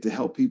advocate to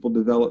help people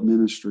develop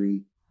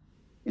ministry.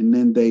 And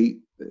then they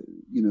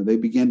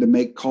began to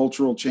make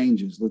cultural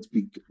changes.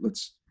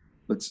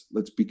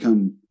 Let's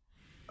become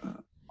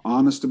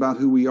honest about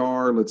who we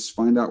are. Let's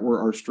find out where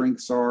our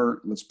strengths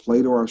are. Let's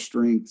play to our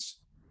strengths,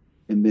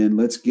 and then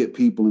let's get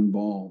people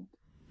involved.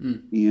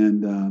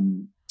 And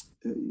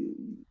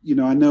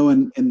I know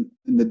in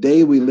the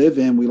day we live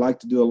in, we like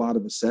to do a lot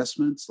of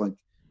assessments, like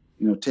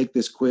take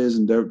this quiz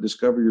and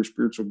discover your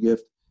spiritual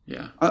gift.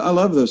 Yeah, I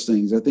love those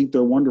things. I think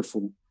they're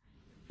wonderful.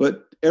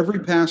 But every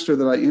pastor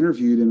that I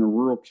interviewed in a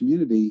rural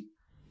community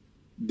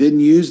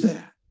didn't use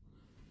that.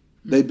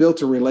 They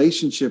built a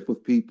relationship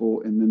with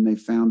people, and then they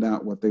found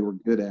out what they were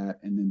good at,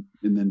 and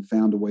then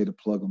found a way to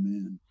plug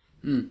them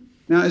in.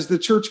 Now, as the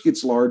church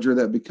gets larger,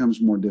 that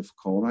becomes more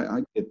difficult.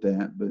 I get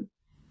that,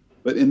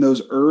 but in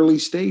those early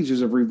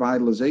stages of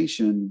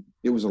revitalization,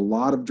 it was a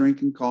lot of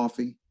drinking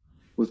coffee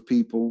with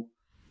people,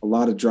 a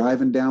lot of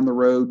driving down the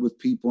road with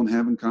people and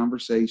having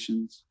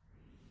conversations,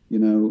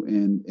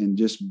 and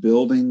just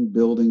building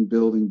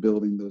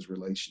those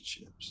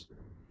relationships.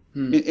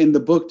 And the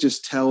book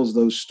just tells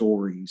those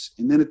stories.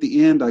 And then at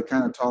the end, I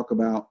kind of talk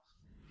about,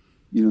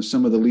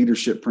 some of the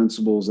leadership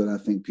principles that I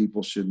think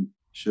people should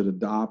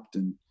adopt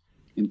and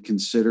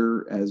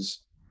consider as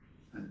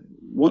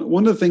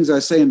one of the things I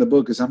say in the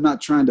book is I'm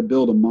not trying to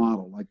build a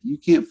model. Like, you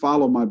can't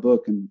follow my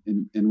book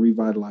and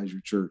revitalize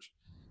your church.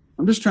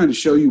 I'm just trying to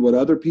show you what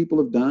other people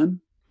have done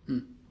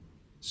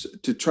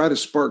to try to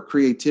spark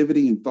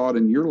creativity and thought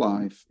in your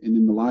life and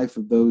in the life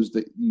of those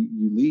that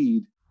you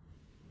lead,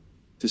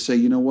 to say,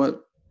 you know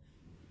what?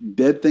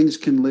 Dead things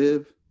can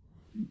live.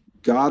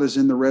 God is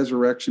in the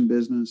resurrection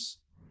business,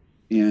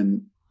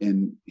 and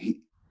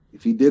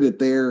if he did it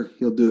there,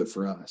 he'll do it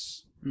for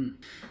us.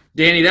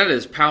 Danny, that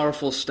is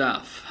powerful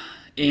stuff.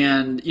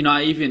 And,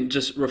 I even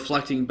just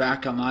reflecting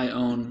back on my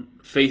own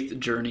faith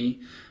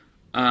journey,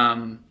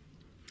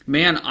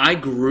 man, I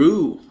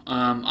grew.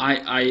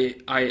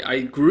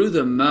 I grew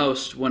the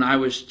most when I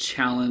was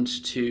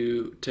challenged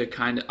to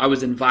I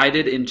was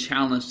invited and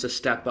challenged to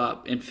step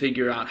up and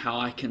figure out how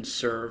I can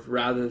serve,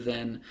 rather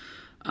than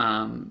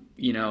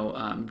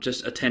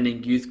just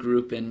attending youth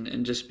group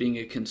and just being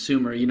a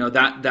consumer.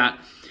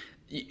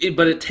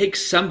 But it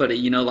takes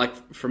somebody,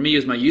 like for me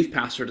as my youth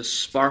pastor, to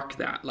spark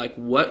that. Like,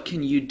 what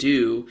can you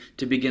do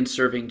to begin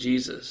serving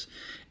Jesus?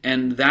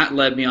 And that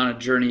led me on a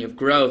journey of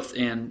growth.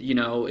 And,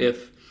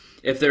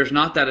 if there's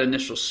not that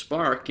initial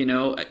spark,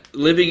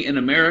 living in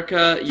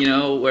America,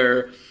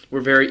 where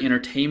we're very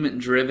entertainment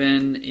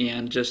driven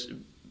and just,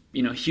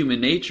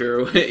 human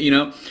nature.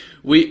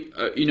 We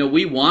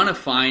want to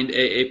find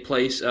a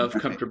place of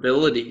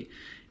comfortability,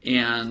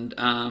 and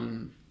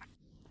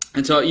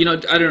so, I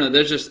don't know.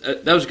 There's just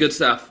that was good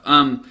stuff.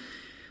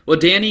 Well,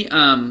 Danny,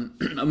 a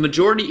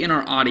majority in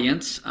our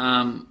audience,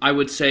 I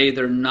would say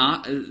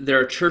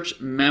they're a church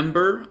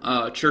member,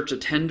 a church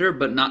attender,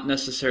 but not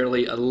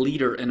necessarily a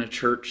leader in a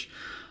church.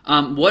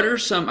 What are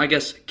some, I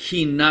guess,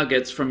 key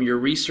nuggets from your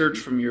research,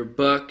 from your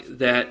book,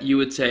 that you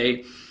would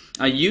say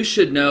you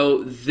should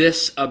know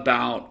this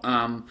about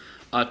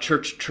a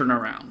church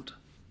turnaround?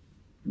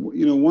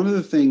 One of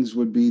the things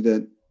would be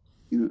that,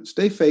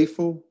 stay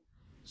faithful,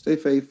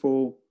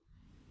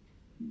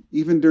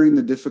 even during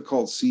the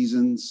difficult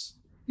seasons.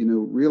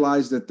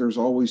 Realize that there's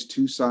always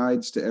two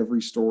sides to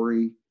every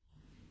story.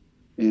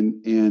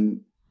 And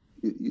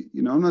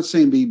I'm not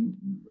saying be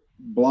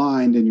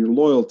blind in your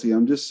loyalty.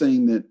 I'm just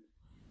saying that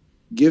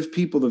give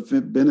people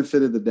the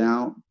benefit of the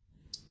doubt.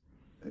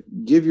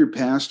 Give your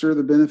pastor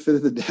the benefit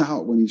of the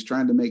doubt when he's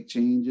trying to make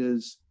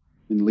changes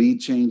and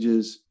lead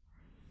changes,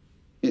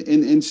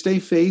 and stay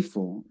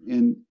faithful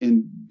and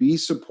be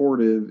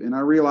supportive. And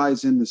I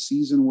realize in the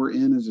season we're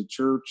in as a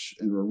church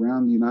and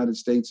around the United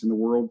States and the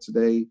world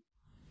today,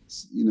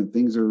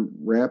 things are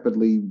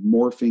rapidly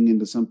morphing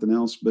into something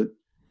else, but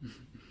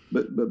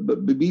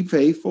be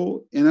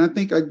faithful. And I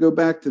think I'd go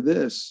back to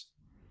this: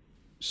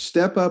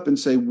 step up and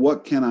say,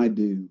 what can I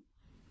do?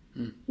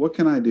 What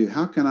can I do?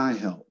 How can I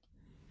help?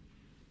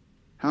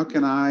 How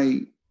can I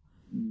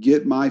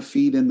get my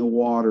feet in the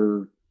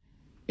water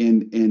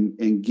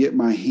and get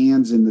my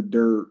hands in the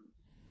dirt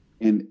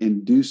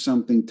and do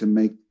something to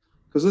make,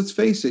 because let's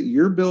face it,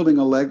 you're building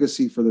a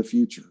legacy for the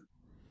future.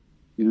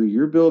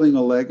 You're building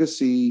a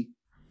legacy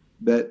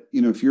that,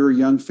 if you're a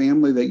young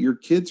family, that your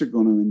kids are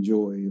going to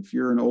enjoy. If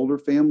you're an older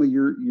family,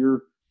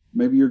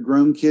 maybe your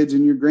grown kids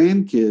and your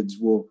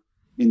grandkids will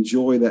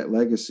enjoy that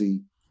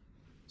legacy.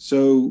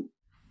 So,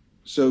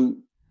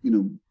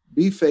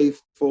 be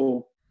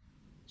faithful,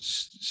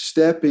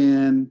 step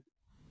in.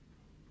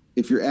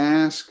 If you're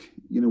asked,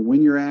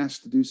 when you're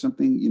asked to do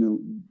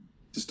something,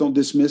 just don't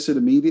dismiss it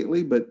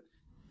immediately, but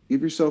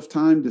give yourself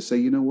time to say,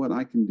 you know what,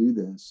 I can do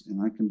this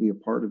and I can be a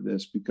part of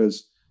this,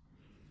 because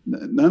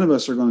none of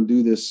us are going to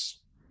do this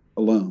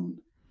alone.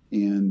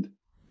 And,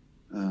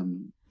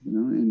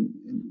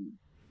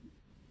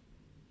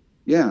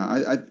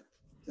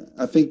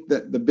 I think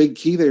that the big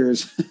key there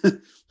is,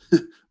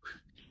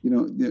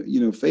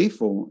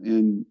 faithful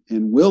and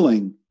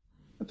willing.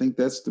 I think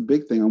that's the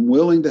big thing. I'm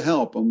willing to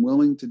help. I'm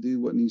willing to do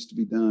what needs to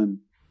be done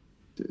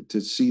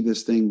to see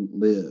this thing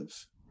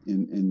live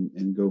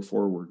and go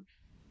forward.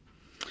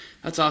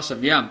 That's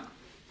awesome. Yeah.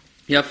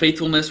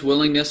 Faithfulness,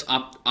 willingness,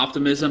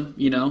 optimism.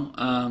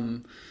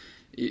 So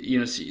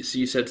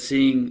you said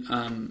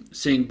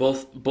seeing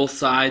both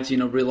sides.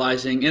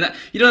 Realizing, and that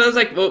was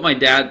like what my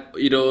dad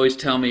always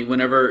tell me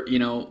whenever me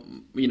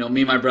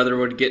and my brother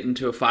would get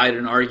into a fight or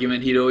an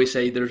argument. He'd always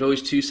say, "There's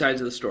always two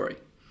sides of the story."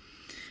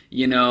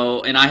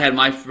 And I had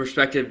my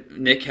perspective,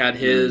 Nick had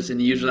his,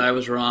 and usually I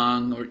was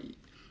wrong, or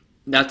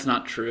that's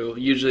not true.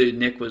 Usually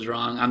Nick was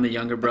wrong. I'm the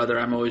younger brother.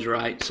 I'm always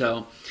right.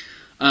 So,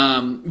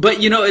 but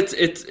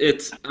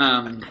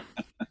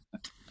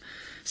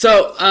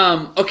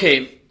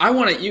okay. I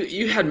want to,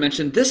 you had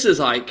mentioned this is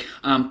like,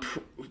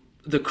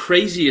 the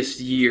craziest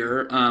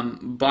year,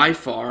 by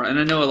far. And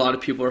I know a lot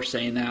of people are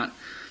saying that,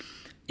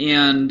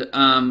 and,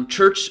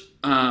 church,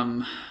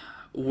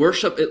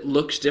 worship, it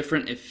looks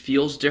different, it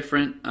feels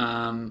different.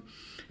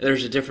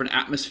 There's a different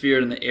atmosphere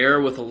in the air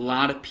with a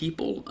lot of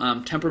people,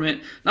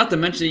 temperament. Not to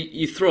mention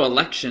you throw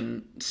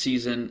election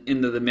season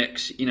into the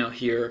mix,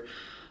 here.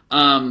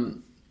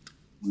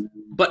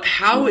 But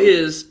how do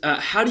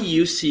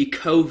you see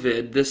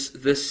COVID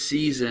this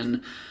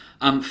season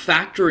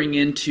factoring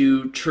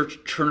into church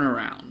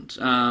turnaround?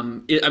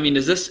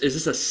 Is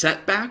this a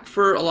setback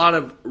for a lot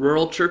of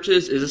rural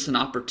churches? Is this an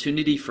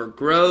opportunity for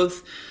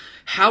growth?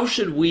 How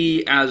should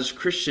we as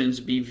Christians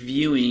be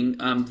viewing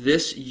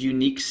this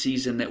unique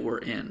season that we're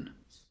in?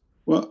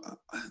 Well,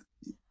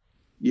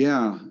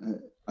 yeah,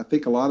 I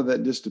think a lot of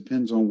that just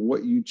depends on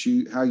what you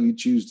choose, how you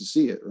choose to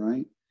see it,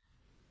 right?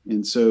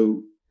 And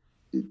so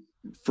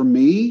for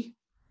me,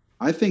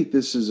 I think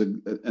this is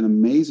an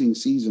amazing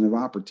season of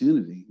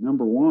opportunity.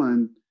 Number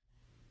one,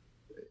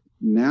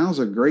 now's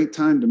a great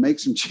time to make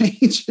some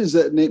changes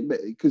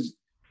because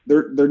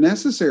they're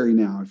necessary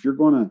now. If you're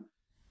going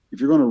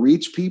to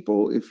reach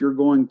people, if you're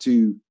going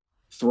to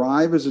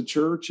thrive as a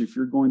church, if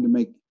you're going to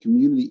make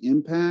community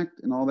impact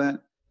and all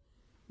that,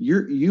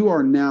 you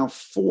are now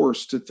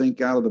forced to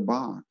think out of the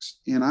box.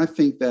 And I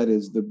think that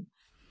is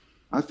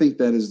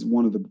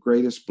one of the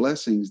greatest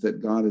blessings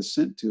that God has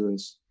sent to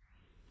us.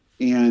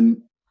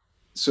 And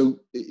so,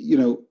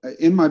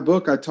 in my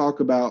book, I talk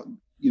about,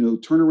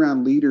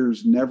 turnaround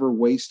leaders never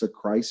waste a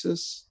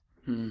crisis,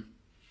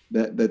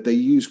 that they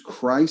use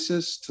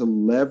crisis to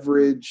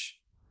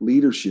leverage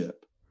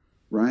leadership.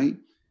 Right.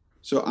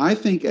 So I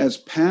think as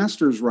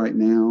pastors right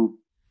now,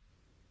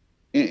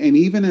 and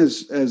even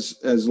as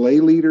lay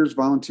leaders,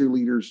 volunteer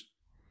leaders,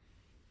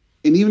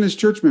 even as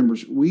church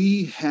members,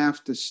 we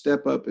have to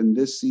step up in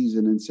this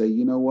season and say,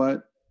 you know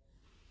what?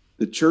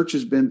 The church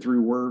has been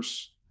through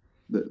worse.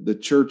 The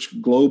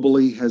church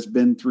globally has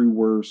been through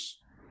worse.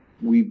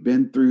 We've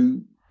been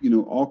through,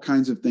 all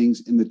kinds of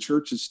things, and the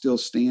church is still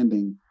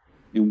standing,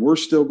 and we're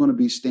still going to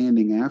be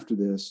standing after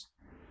this.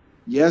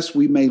 Yes,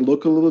 we may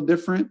look a little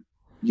different.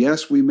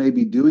 Yes, we may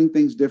be doing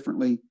things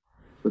differently,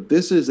 but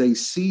this is a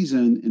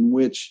season in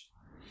which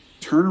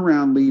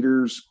turnaround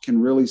leaders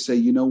can really say,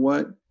 you know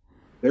what?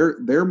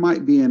 There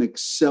might be an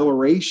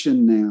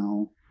acceleration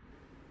now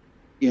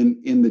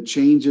in the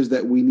changes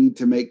that we need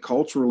to make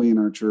culturally in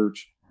our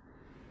church,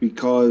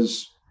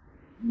 because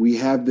we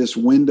have this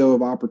window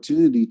of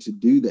opportunity to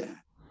do that.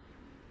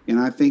 And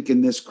I think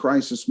in this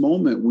crisis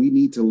moment, we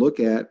need to look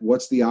at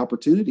what's the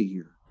opportunity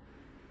here.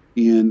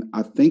 And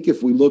I think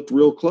if we looked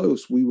real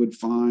close, we would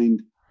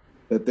find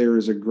that there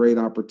is a great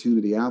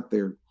opportunity out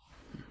there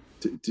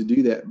to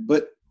do that.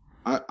 But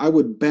I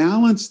would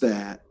balance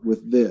that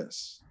with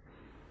this.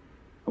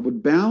 I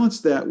would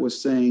balance that with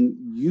saying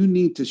you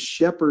need to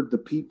shepherd the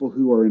people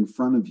who are in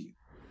front of you,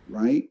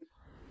 right?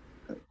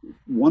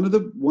 One of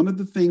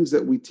the things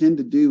that we tend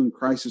to do in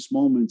crisis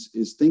moments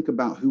is think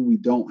about who we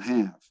don't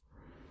have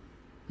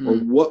or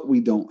what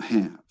we don't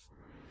have.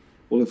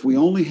 Well, if we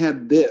only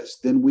had this,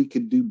 then we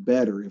could do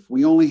better. If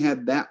we only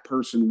had that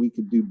person, we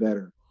could do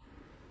better.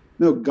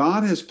 No,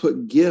 God has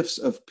put gifts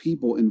of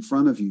people in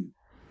front of you.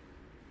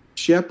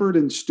 Shepherd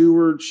and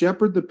steward,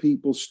 shepherd the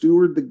people,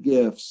 steward the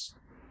gifts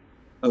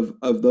of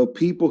the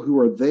people who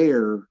are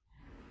there,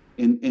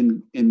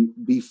 and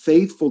be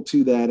faithful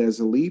to that as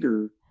a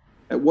leader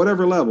at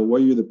whatever level,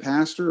 whether you're the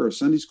pastor or a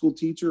Sunday school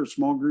teacher or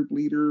small group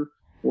leader,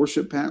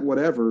 worship,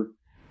 whatever.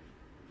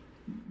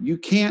 You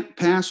can't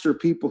pastor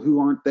people who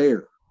aren't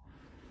there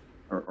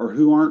or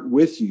who aren't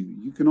with you.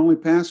 You can only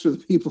pastor the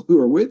people who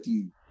are with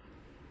you.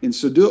 And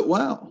so do it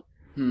well.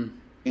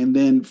 And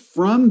then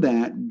from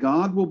that,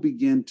 God will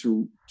begin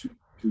to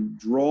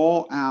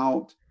draw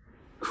out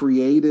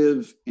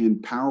creative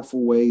and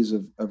powerful ways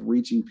of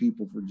reaching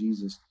people for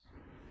Jesus.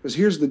 Because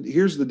here's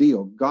the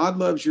deal. God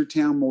loves your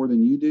town more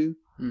than you do.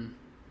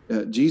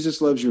 Jesus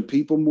loves your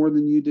people more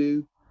than you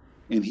do.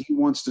 And he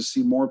wants to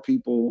see more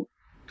people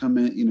come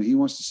in. He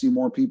wants to see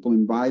more people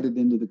invited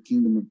into the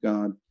kingdom of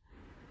God.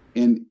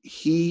 And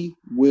he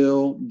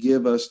will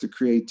give us the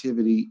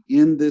creativity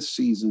in this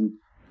season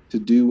to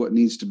do what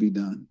needs to be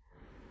done.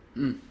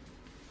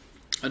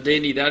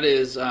 Danny, that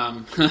is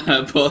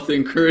both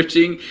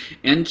encouraging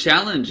and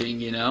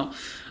challenging,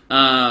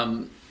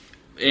 and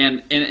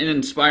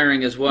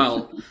inspiring as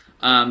well.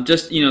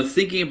 Just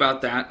thinking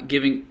about that,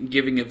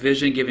 giving a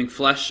vision, giving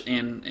flesh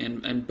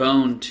and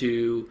bone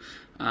to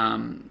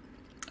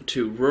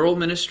rural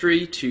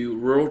ministry, to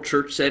rural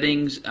church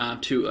settings,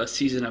 to a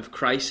season of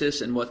crisis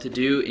and what to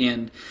do,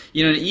 and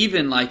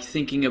even like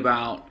thinking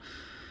about,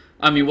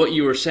 what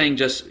you were saying,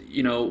 just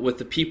with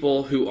the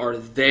people who are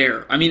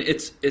there.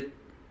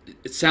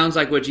 It sounds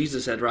like what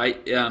Jesus said,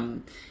 right?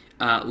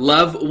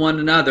 Love one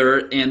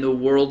another, and the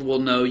world will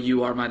know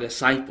you are my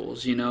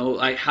disciples.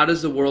 Like, how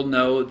does the world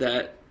know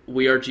that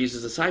we are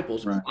Jesus'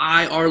 disciples? Right.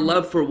 By our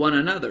love for one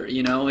another.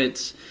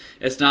 It's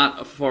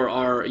not for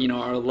our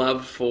our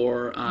love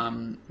for I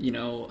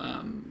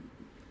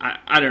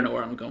don't know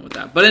where I'm going with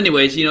that, but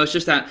anyways, it's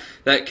just that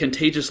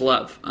contagious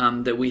love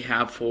that we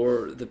have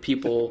for the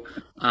people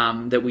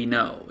that we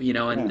know,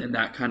 and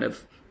that kind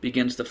of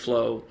begins to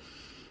flow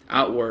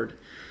outward.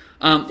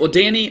 Well,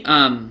 Danny,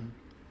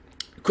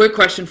 quick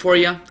question for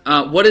you.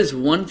 What is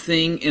one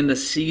thing in the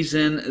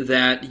season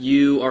that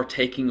you are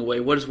taking away?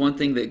 What is one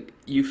thing that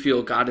you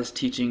feel God is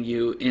teaching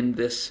you in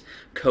this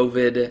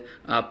COVID,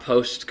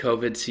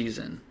 post-COVID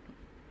season?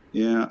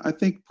 Yeah, I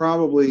think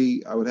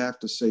probably I would have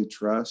to say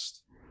trust.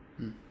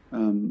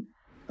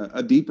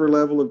 A deeper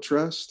level of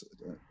trust,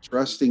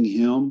 trusting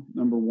him,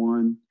 number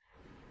one,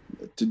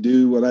 to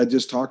do what I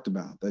just talked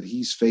about, that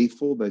he's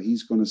faithful, that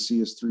he's going to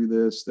see us through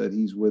this, that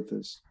he's with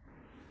us.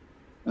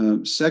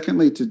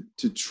 Secondly,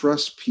 to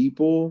trust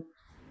people.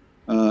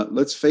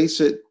 Let's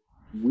face it,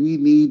 we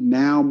need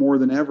now more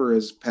than ever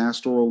as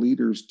pastoral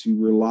leaders to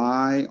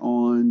rely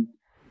on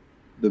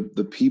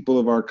the people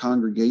of our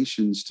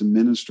congregations to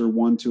minister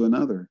one to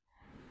another,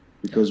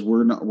 because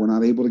we're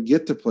not able to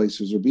get to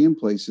places or be in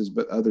places,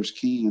 but others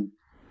can.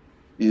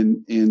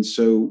 And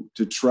so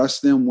to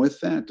trust them with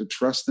that, to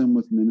trust them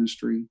with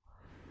ministry,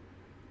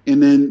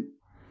 and then,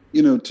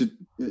 to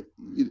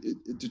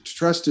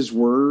trust his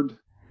word,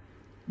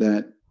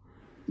 that,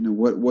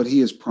 what he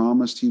has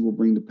promised, he will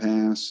bring to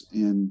pass.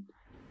 And,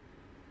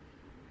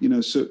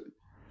 so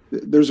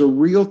there's a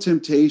real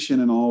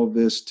temptation in all of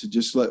this to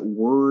just let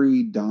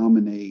worry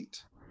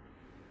dominate.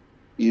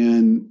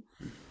 And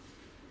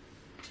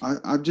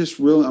I'm just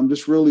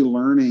really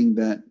learning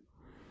that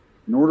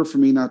in order for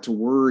me not to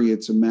worry,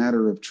 it's a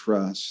matter of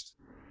trust.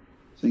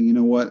 Saying, you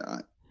know what,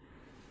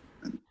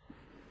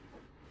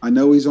 I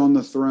know he's on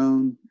the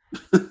throne.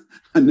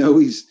 I know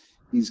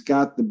he's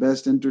got the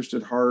best interest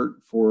at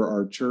heart for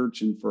our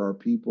church and for our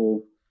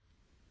people.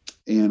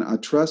 And I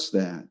trust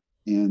that.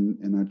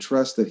 And I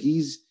trust that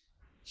he's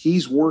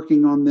he's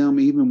working on them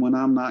even when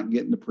I'm not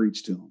getting to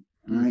preach to them.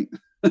 Right.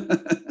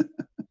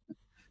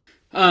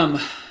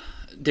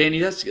 Danny,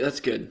 that's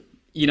good.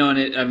 And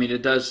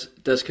it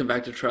does come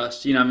back to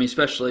trust.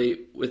 Especially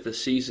with the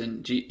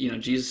season.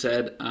 Jesus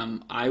said,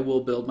 "I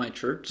will build my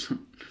church."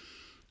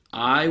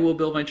 I will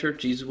build my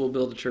church. Jesus will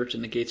build the church,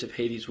 and the gates of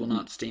Hades will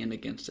not stand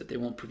against it. They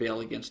won't prevail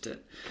against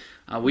it.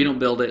 We don't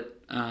build it.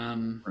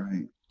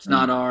 Right. It's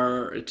not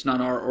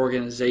our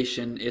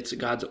organization. It's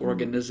God's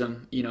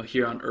organism,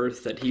 here on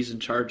earth that He's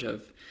in charge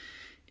of.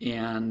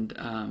 And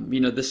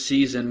this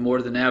season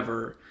more than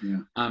ever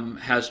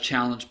has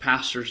challenged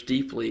pastors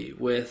deeply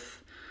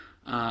with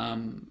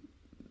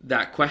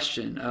that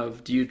question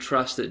of, do you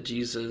trust that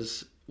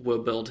Jesus will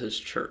build His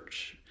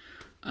church?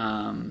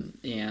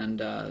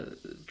 And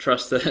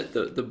trust that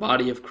the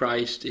body of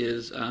Christ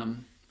is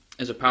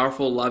a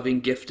powerful, loving,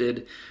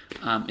 gifted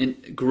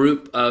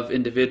group of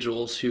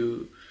individuals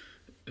who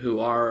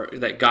are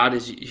that God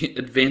is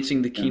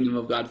advancing the kingdom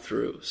of God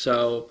through.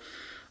 So,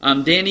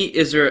 Danny,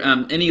 is there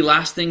any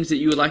last things that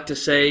you would like to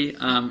say?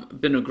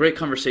 Been a great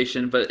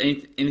conversation, but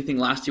anything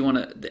last you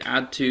want to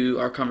add to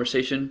our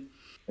conversation?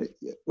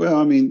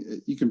 Well,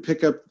 you can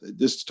pick up,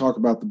 just to talk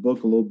about the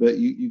book a little bit,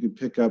 you can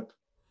pick up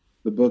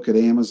the book at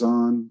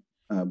Amazon,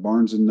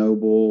 Barnes &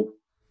 Noble.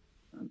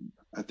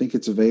 I think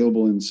it's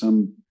available in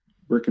some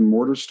brick and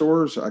mortar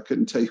stores. I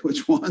couldn't tell you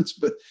which ones,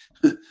 but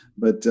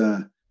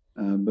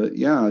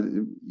yeah,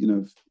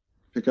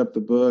 pick up the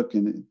book,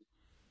 and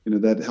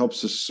that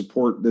helps us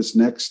support this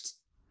next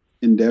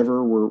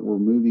endeavor we're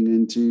moving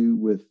into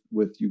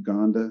with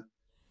Uganda.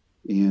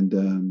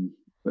 And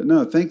but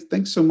no,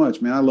 thanks so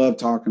much, man. I love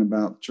talking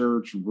about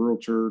church and rural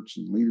church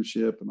and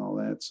leadership and all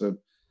that.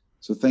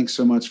 So thanks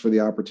so much for the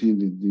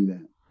opportunity to do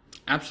that.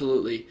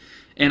 Absolutely.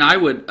 And I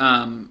would,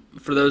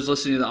 for those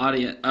listening to the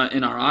audience,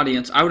 in our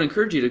audience, I would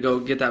encourage you to go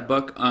get that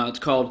book. It's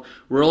called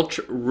Rural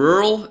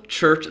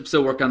Church. I'm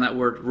still working on that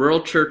word.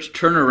 Rural Church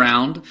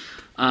Turnaround.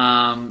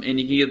 And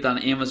you can get it on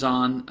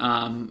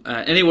Amazon.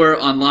 Anywhere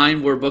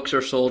online where books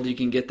are sold, you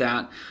can get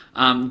that.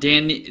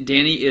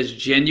 Danny is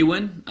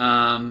genuine.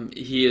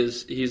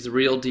 He's the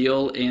real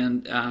deal.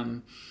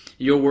 And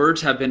your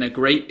words have been a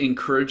great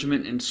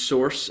encouragement and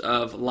source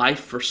of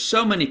life for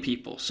so many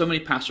people, so many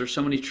pastors,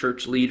 so many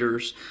church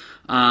leaders.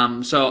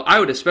 So I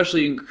would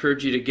especially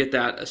encourage you to get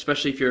that,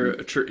 especially if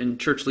you're in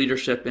church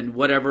leadership in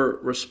whatever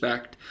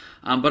respect,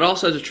 but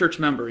also as a church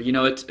member.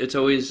 It's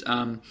always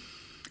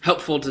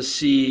helpful to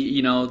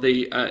see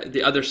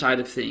the other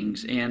side of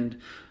things, and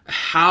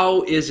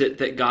how is it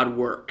that God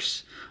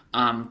works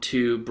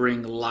to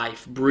bring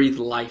life, breathe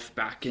life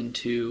back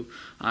into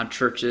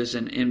churches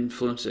and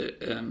influence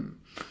it.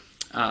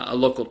 A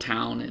local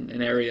town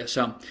and area.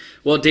 So,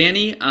 well,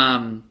 Danny,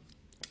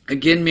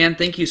 again, man,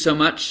 thank you so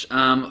much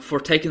for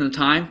taking the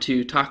time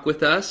to talk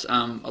with us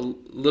a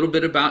little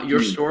bit about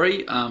your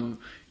story,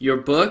 your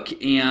book,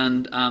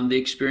 and the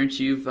experience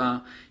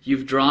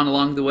you've drawn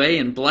along the way,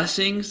 and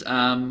blessings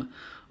on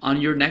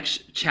your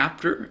next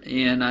chapter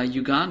in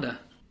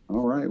Uganda.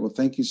 All right. Well,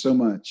 thank you so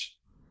much.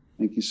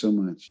 Thank you so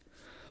much.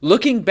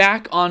 Looking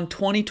back on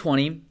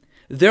 2020,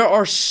 there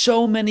are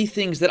so many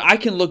things that I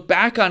can look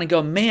back on and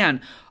go,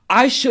 man,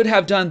 I should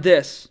have done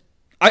this.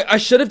 I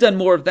should have done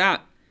more of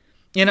that.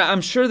 I'm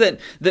sure that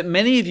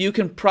many of you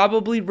can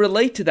probably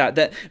relate to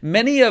that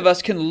many of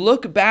us can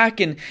look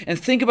back and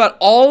think about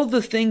all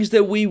the things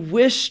that we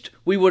wished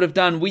we would have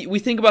done. We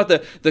think about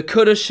the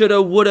coulda, shoulda,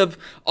 woulda,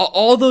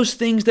 all those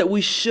things that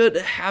we should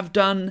have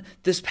done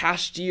this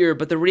past year.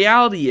 But the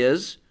reality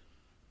is,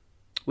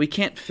 we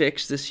can't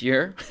fix this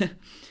year.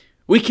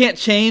 We can't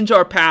change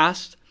our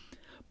past,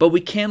 but we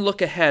can look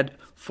ahead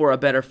for a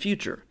better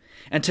future.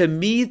 And to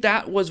me,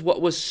 that was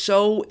what was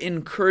so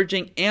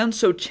encouraging and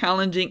so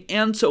challenging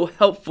and so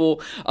helpful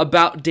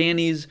about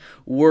Danny's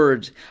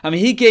words.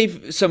 He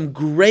gave some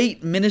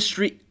great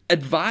ministry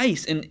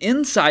advice and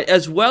insight,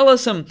 as well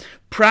as some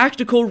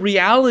practical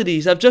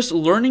realities of just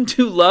learning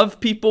to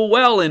love people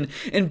well and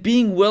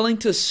being willing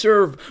to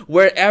serve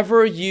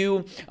wherever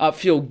you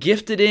feel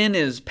gifted in,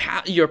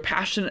 you're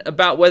passionate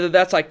about, whether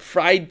that's like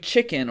fried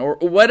chicken or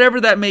whatever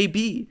that may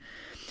be.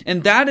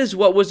 And that is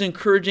what was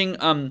encouraging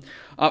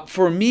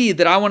for me,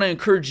 that I want to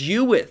encourage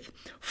you with.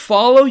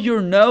 Follow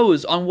your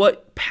nose on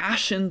what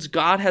passions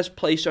God has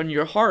placed on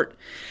your heart,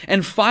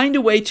 and find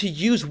a way to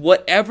use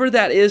whatever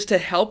that is to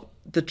help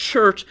the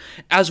church,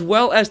 as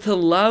well as to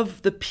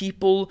love the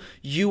people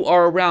you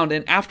are around.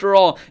 And after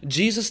all,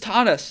 Jesus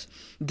taught us,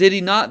 did he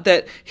not,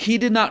 that he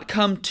did not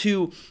come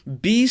to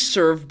be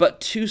served,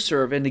 but to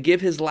serve, and to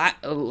give his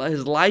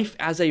life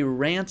as a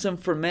ransom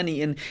for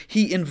many. And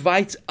he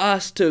invites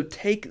us to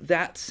take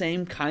that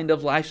same kind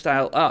of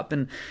lifestyle up.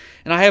 And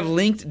I have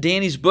linked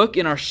Danny's book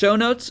in our show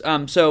notes,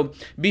 so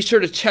be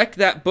sure to check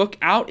that book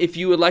out if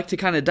you would like to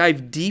kind of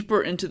dive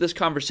deeper into this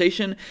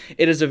conversation.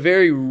 It is a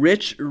very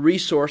rich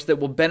resource that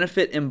will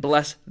benefit and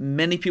bless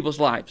many people's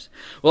lives.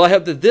 Well, I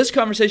hope that this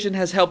conversation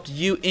has helped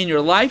you in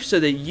your life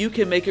so that you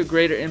can make a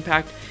greater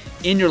impact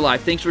in your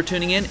life. Thanks for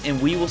tuning in,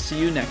 and we will see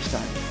you next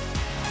time.